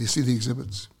 when they see the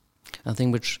exhibits? I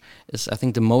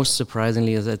think the most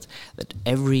surprisingly is that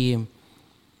every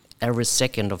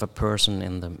second of a person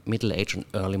in the Middle Age and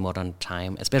early modern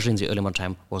time, especially in the early modern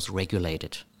time, was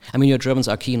regulated. I mean, your Germans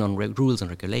are keen on rules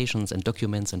and regulations and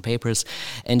documents and papers,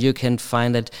 and you can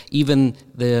find that even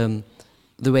the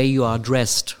way you are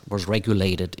dressed was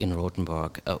regulated in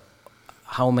Rothenburg.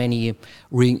 How many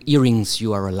earrings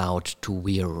you are allowed to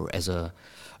wear as a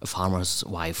farmer's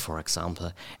wife, for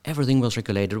example. Everything was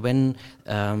regulated. When,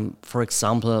 for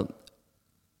example,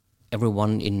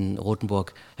 everyone in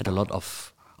Rothenburg had a lot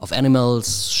of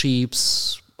animals, sheep,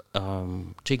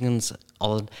 chickens,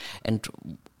 all, and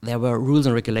there were rules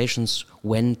and regulations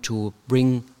when to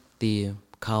bring the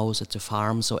cows at the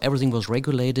farm. So everything was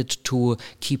regulated to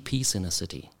keep peace in a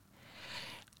city.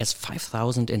 As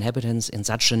 5,000 inhabitants in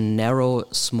such a narrow,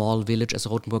 small village as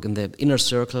Rothenburg, in the inner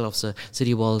circle of the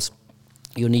city walls,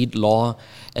 you need law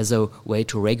as a way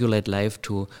to regulate life,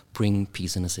 to bring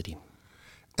peace in a city.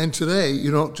 And today,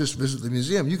 you don't just visit the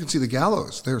museum, you can see the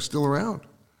gallows. They're still around.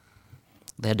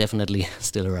 They're definitely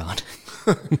still around.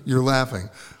 You're laughing.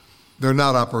 They're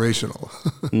not operational.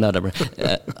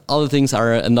 All the things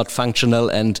are not functional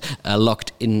and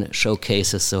locked in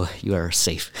showcases, so you are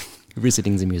safe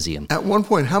visiting the museum. At one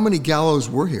point, how many gallows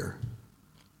were here?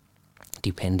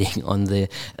 Depending on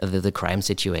the crime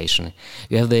situation.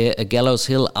 You have the Gallows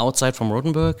Hill outside from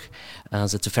Rothenburg.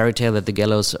 So it's a fairy tale that the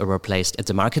gallows were placed at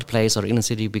the marketplace or inner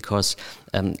city because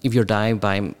if you die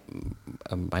by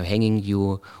hanging,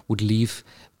 you would leave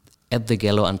at the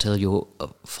gallows until you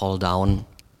fall down.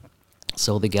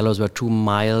 So the gallows were 2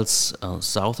 miles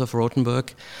south of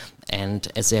Rothenburg, and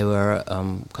as they were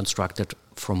constructed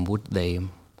from wood, they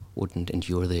wouldn't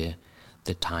endure the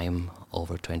time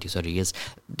over 20, 30 years,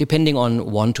 depending on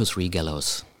 1 to 3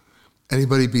 gallows.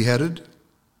 Anybody beheaded?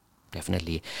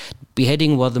 Definitely.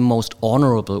 Beheading was the most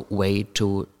honorable way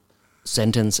to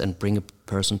sentence and bring a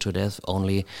person to death,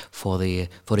 only for the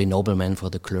noblemen, for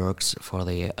the clerks, for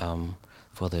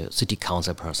the city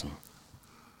council person.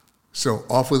 So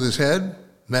off with his head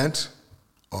meant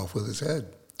off with his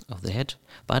head. Off the head,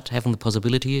 but having the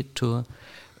possibility to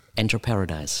enter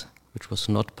paradise, which was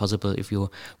not possible if you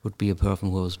would be a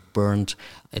person who was burned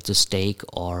at the stake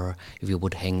or if you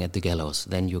would hang at the gallows.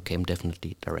 Then you came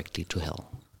definitely directly to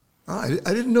hell. I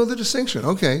didn't know the distinction.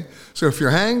 Okay. So if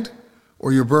you're hanged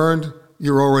or you're burned,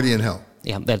 you're already in hell.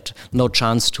 Yeah, that no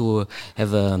chance to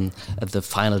have at the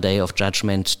final day of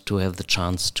judgment to have the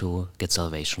chance to get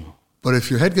salvation. But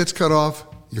if your head gets cut off,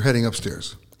 you're heading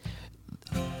upstairs.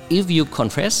 If you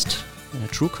confessed, in a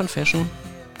true confession,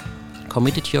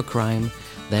 committed your crime,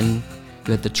 then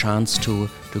you had the chance to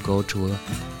go to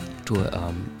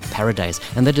paradise.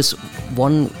 And that is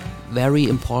one very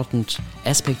important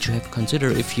aspect you have to consider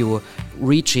if you're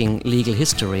reaching legal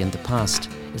history in the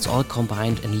past. It's all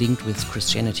combined and linked with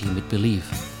Christianity, with belief.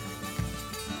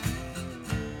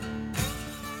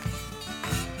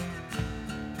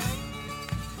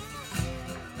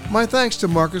 My thanks to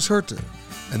Markus Herte.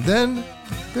 And then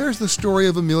there's the story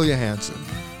of Amelia Hansen.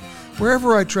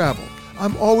 Wherever I travel,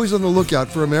 I'm always on the lookout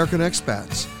for American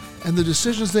expats and the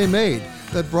decisions they made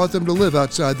that brought them to live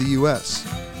outside the U.S.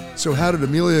 So how did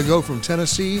Amelia go from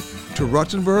Tennessee to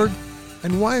Rothenburg?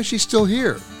 And why is she still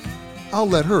here? I'll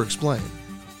let her explain.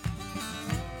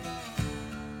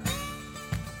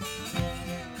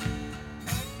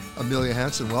 Amelia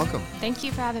Hansen, welcome. Thank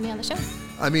you for having me on the show.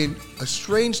 I mean, a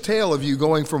strange tale of you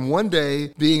going from one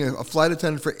day being a flight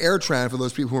attendant for AirTran, for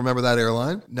those people who remember that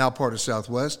airline, now part of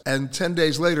Southwest, and 10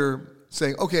 days later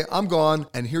saying, okay, I'm gone,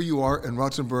 and here you are in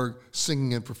Rothenburg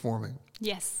singing and performing.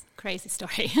 Yes, crazy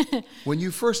story. When you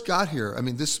first got here, I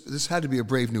mean, this had to be a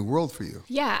brave new world for you.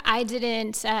 Yeah, I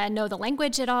didn't know the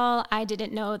language at all. I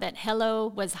didn't know that hello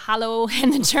was hallo in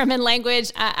the German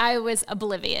language. I was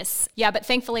oblivious. Yeah, but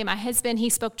thankfully my husband, he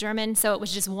spoke German, so it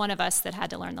was just one of us that had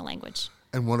to learn the language.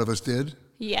 And one of us did?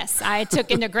 Yes, I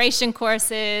took integration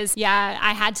courses. Yeah,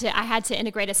 I had to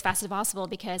integrate as fast as possible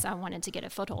because I wanted to get a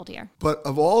foothold here. But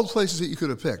of all the places that you could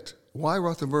have picked, why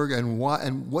Rothenburg, and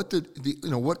what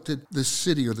did this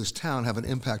city or this town have an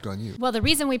impact on you? Well, the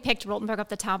reason we picked Rothenburg op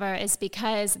de Tauber is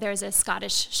because there's a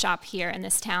Scottish shop here in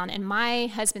this town, and my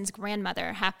husband's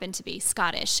grandmother happened to be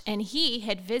Scottish, and he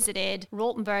had visited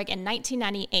Rothenburg in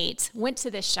 1998, went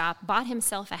to this shop, bought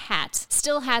himself a hat,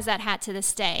 still has that hat to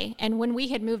this day, and when we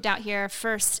had moved out here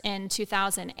first in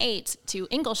 2008 to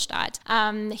Ingolstadt,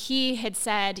 he had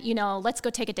said, let's go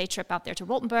take a day trip out there to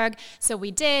Rothenburg. So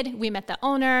we did. We met the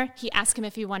owner. He asked him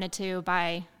if he wanted to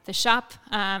buy the shop,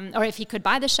 or if he could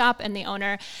buy the shop, and the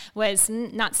owner was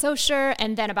not so sure.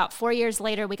 And then about 4 years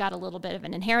later, we got a little bit of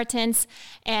an inheritance.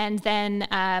 And then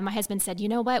my husband said, you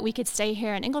know what, we could stay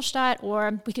here in Ingolstadt,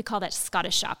 or we could call that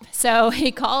Scottish shop. So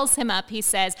he calls him up. He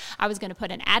says, I was going to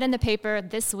put an ad in the paper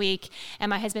this week.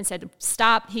 And my husband said,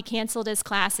 stop. He canceled his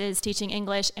classes teaching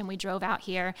English, and we drove out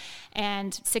here.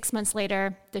 And 6 months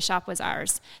later, the shop was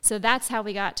ours. So that's how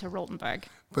we got to Rothenburg.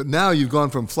 But now you've gone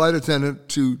from flight attendant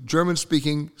to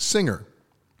German-speaking singer.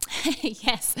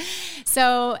 Yes.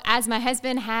 So as my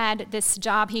husband had this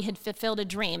job, he had fulfilled a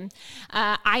dream.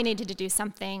 I needed to do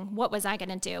something. What was I going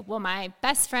to do? Well, my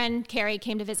best friend, Carrie,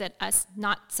 came to visit us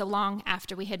not so long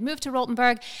after we had moved to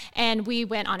Rothenburg, and we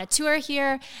went on a tour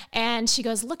here, and she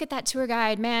goes, look at that tour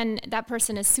guide. Man, that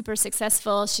person is super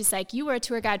successful. She's like, you were a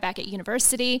tour guide back at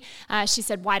university. She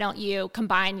said, why don't you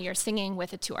combine your singing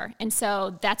with a tour? And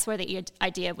so that's where the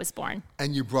idea was born.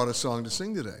 And you brought a song to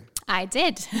sing today. I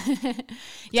did.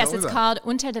 Yes, it's called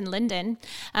Unter den Linden.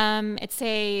 It's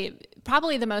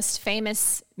probably the most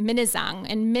famous Minnesang,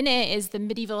 and Minne is the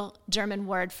medieval German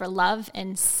word for love,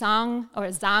 and song, or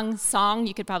Sang, song,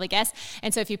 you could probably guess.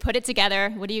 And so if you put it together,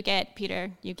 what do you get,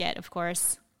 Peter? You get, of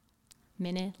course,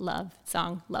 Minne, love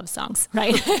songs,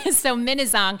 right? So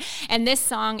Minnesang, and this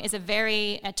song is a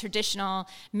traditional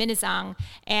Minnesang,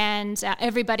 and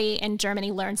everybody in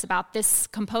Germany learns about this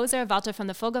composer, Walter von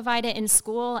der Vogelweide, in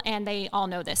school, and they all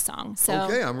know this song. So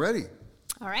okay, I'm ready.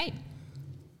 All right.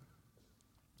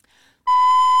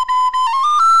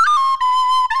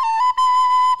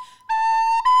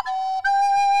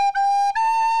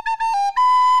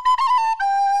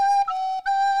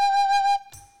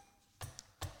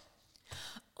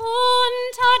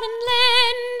 Unter den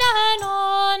Linden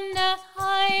und der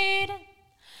Heide,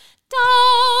 da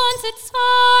uns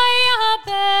zweier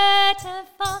Bette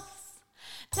fass,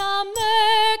 da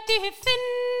mögt ihr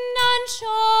finden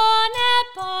schon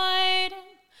beide,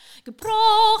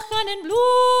 gebrochenen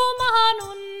Blumen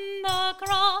unter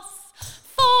Gras,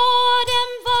 vor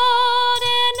dem Wort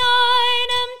in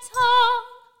einem Tag,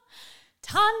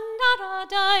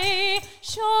 Tandaradei,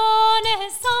 schon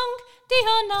sang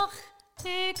die Nacht.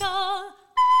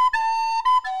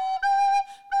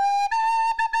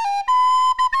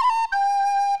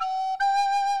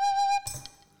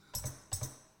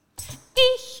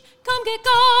 Ich komm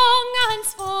gegangen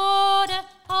vor der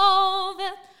Taufe,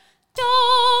 da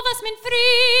was mein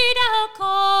Friede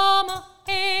komme,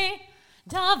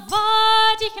 da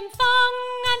ward ich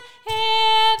empfangen,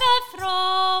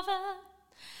 Frauwe,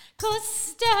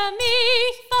 kusste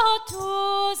mich vor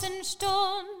 1000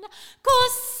 Stunden,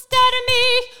 kusste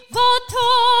mich vor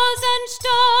 1000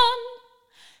 Stunden.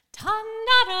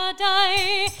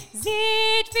 Tandaradei,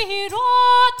 seht wie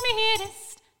rot mir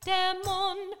ist der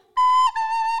Mund.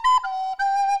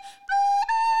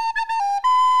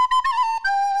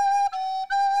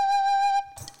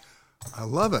 I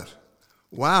love it.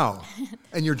 Wow.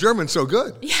 And your German's so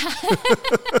good.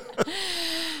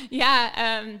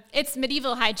 Yeah, it's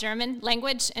medieval High German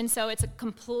language, and so it's a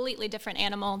completely different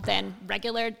animal than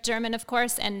regular German, of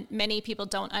course, and many people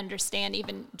don't understand,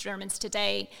 even Germans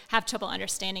today have trouble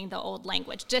understanding the old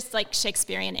language, just like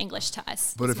Shakespearean English to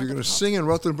us. But if you're going to sing in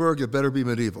Rothenburg, it better be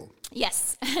medieval.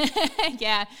 Yes,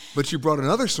 yeah. But you brought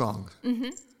another song. Mm-hmm.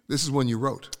 This is one you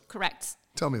wrote. Correct.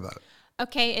 Tell me about it.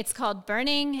 Okay, it's called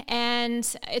Burning,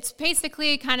 and it's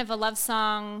basically kind of a love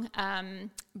song,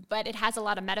 but it has a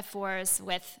lot of metaphors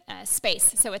with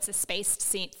space. So it's a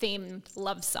space-themed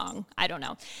love song. I don't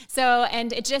know. So,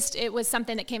 and it was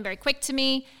something that came very quick to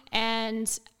me,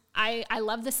 and I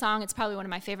love the song. It's probably one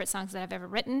of my favorite songs that I've ever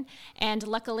written, and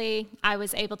luckily I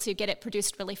was able to get it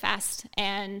produced really fast,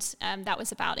 and that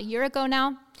was about a year ago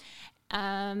now.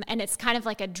 And it's kind of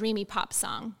like a dreamy pop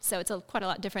song. So it's quite a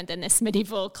lot different than this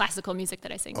medieval classical music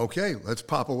that I sing. Okay, let's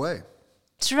pop away.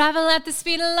 Travel at the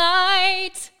speed of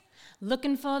light,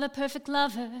 looking for the perfect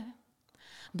lover.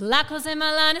 Black holes in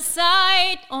my line of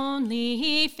sight,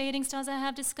 only fading stars I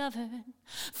have discovered.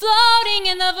 Floating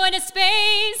in the void of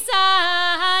space,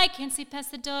 I can't see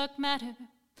past the dark matter.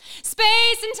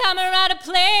 Space and time are out of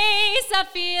place, I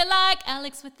feel like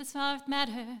Alex with the soft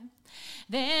matter.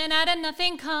 Then out of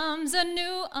nothing comes a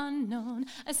new unknown,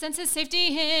 a sense of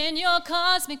safety in your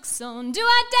cosmic zone. Do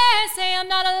I dare say I'm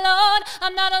not alone?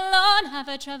 I'm not alone. Have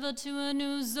I traveled to a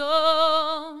new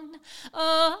zone?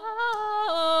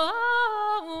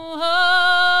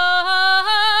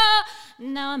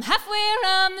 Now I'm halfway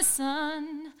around the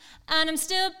sun, and I'm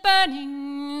still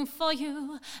burning for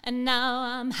you. And now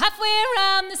I'm halfway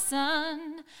around the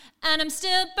sun, and I'm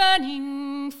still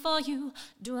burning for you.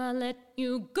 Do I let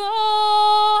you go?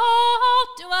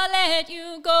 Do I let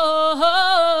you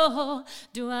go?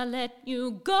 Do I let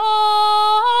you go?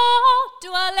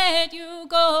 Do I let you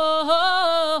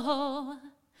go?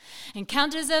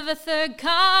 Encounters of a third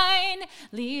kind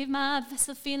leave my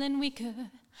vessel feeling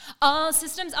weaker. All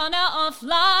systems are now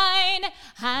offline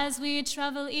as we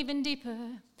travel even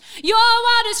deeper. Your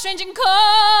water's strange and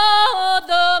cold,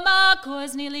 though my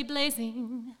core's nearly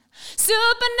blazing.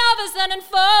 Supernovas then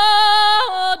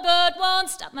unfold, but won't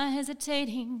stop my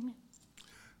hesitating.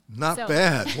 Not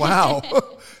bad. Wow.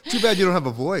 Too bad you don't have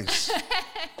a voice.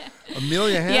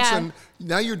 Amelia Hansen,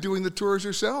 now you're doing the tours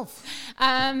yourself.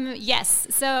 Yes.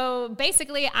 So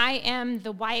basically, I am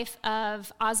the wife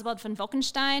of Oswald von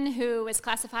Wolkenstein, who is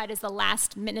classified as the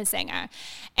last Minnesänger.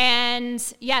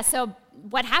 And yeah, so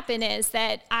what happened is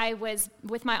that I was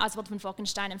with my Oswald von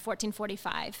Wolkenstein in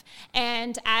 1445.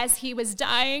 And as he was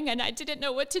dying and I didn't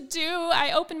know what to do,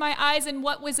 I opened my eyes and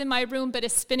what was in my room but a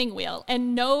spinning wheel.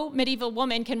 And no medieval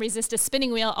woman can resist a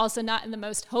spinning wheel, also not in the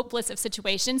most hopeless of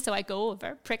situations. So I go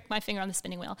over, prick my finger on the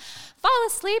spinning wheel, fall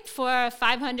asleep for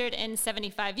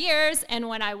 575 years. And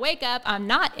when I wake up, I'm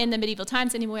not in the medieval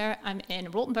times anymore. I'm in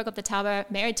Rothenburg op de Tauber,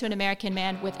 married to an American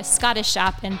man with a Scottish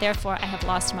shop, and therefore I have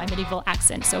lost my medieval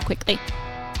accent so quickly.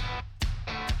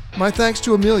 My thanks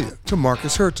to Amelia, to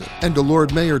Marcus Herton, and to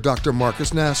Lord Mayor Dr.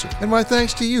 Marcus Nasser. And my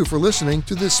thanks to you for listening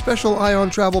to this special Eye on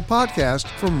Travel podcast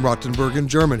from Rottenburg,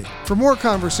 Germany. For more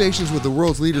conversations with the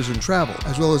world's leaders in travel,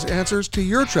 as well as answers to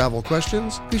your travel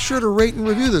questions, be sure to rate and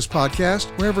review this podcast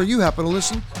wherever you happen to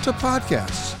listen to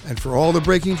podcasts. And for all the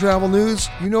breaking travel news,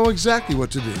 you know exactly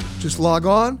what to do. Just log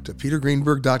on to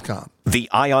petergreenberg.com. The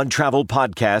Eye on Travel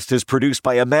podcast is produced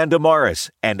by Amanda Morris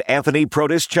and Anthony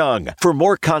Protis-Chung. For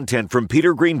more content from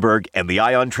Peter Greenberg and the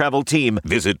Eye on Travel team,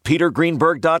 visit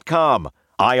petergreenberg.com.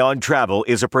 Eye on Travel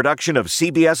is a production of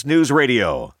CBS News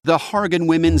Radio. The Hargan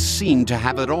women seemed to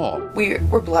have it all. We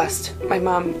were blessed. My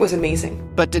mom was amazing.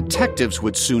 But detectives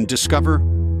would soon discover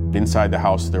inside the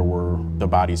house there were the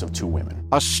bodies of 2 women.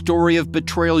 A story of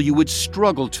betrayal you would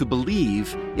struggle to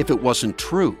believe if it wasn't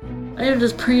true. I am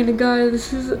just praying to God,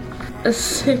 this is a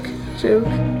sick joke.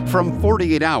 From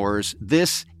 48 Hours,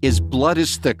 this is Blood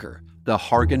is Thicker, the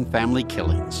Hargan Family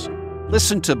Killings.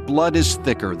 Listen to Blood is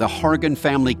Thicker, the Hargan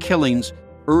Family Killings,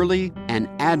 early and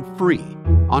ad-free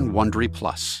on Wondery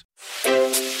Plus.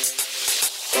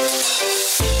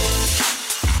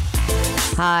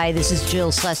 Hi, this is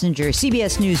Jill Schlesinger,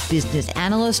 CBS News business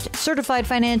analyst, certified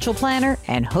financial planner,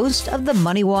 and host of the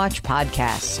Money Watch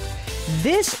podcast.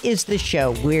 This is the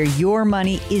show where your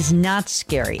money is not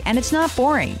scary and it's not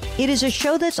boring. It is a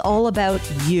show that's all about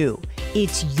you.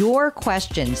 It's your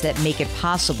questions that make it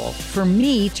possible for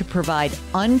me to provide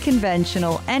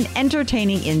unconventional and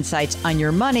entertaining insights on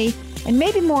your money and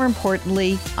maybe more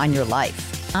importantly, on your life.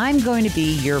 I'm going to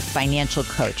be your financial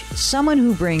coach, someone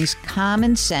who brings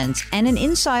common sense and an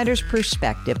insider's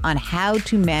perspective on how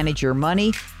to manage your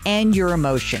money and your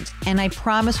emotions. And I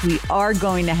promise we are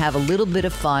going to have a little bit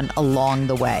of fun along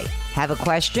the way. Have a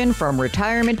question from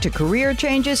retirement to career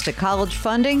changes to college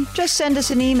funding? Just send us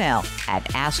an email at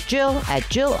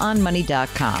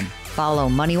askjill@jillonmoney.com. Follow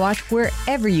Money Watch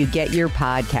wherever you get your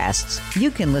podcasts.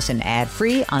 You can listen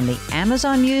ad-free on the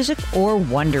Amazon Music or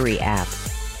Wondery app.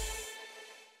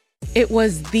 It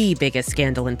was the biggest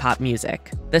scandal in pop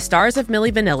music. The stars of Milli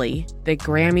Vanilli, the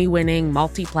Grammy-winning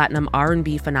multi-platinum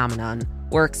R&B phenomenon,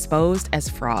 were exposed as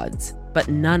frauds. But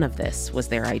none of this was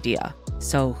their idea.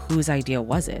 So whose idea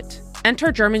was it?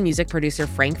 Enter German music producer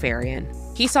Frank Farian.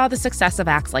 He saw the success of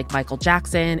acts like Michael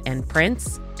Jackson and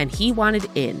Prince, and he wanted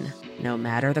in, no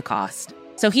matter the cost.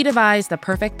 So he devised the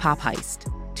perfect pop heist.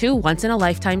 2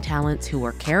 once-in-a-lifetime talents who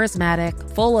were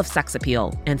charismatic, full of sex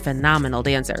appeal, and phenomenal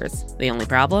dancers. The only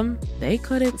problem? They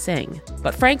couldn't sing.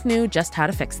 But Frank knew just how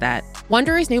to fix that.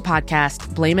 Wondery's new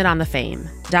podcast, Blame It on the Fame,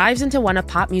 dives into one of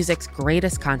pop music's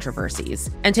greatest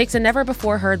controversies and takes a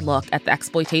never-before-heard look at the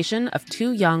exploitation of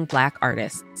 2 young Black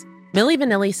artists. Milli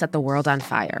Vanilli set the world on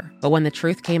fire, but when the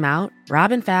truth came out,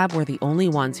 Rob and Fab were the only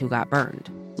ones who got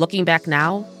burned. Looking back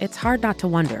now, it's hard not to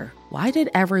wonder, why did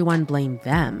everyone blame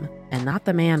them and not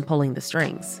the man pulling the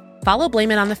strings? Follow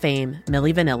Blame It on the Fame,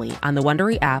 Milli Vanilli, on the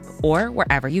Wondery app or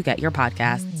wherever you get your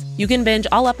podcasts. You can binge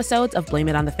all episodes of Blame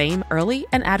It on the Fame early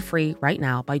and ad-free right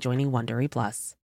now by joining Wondery Plus.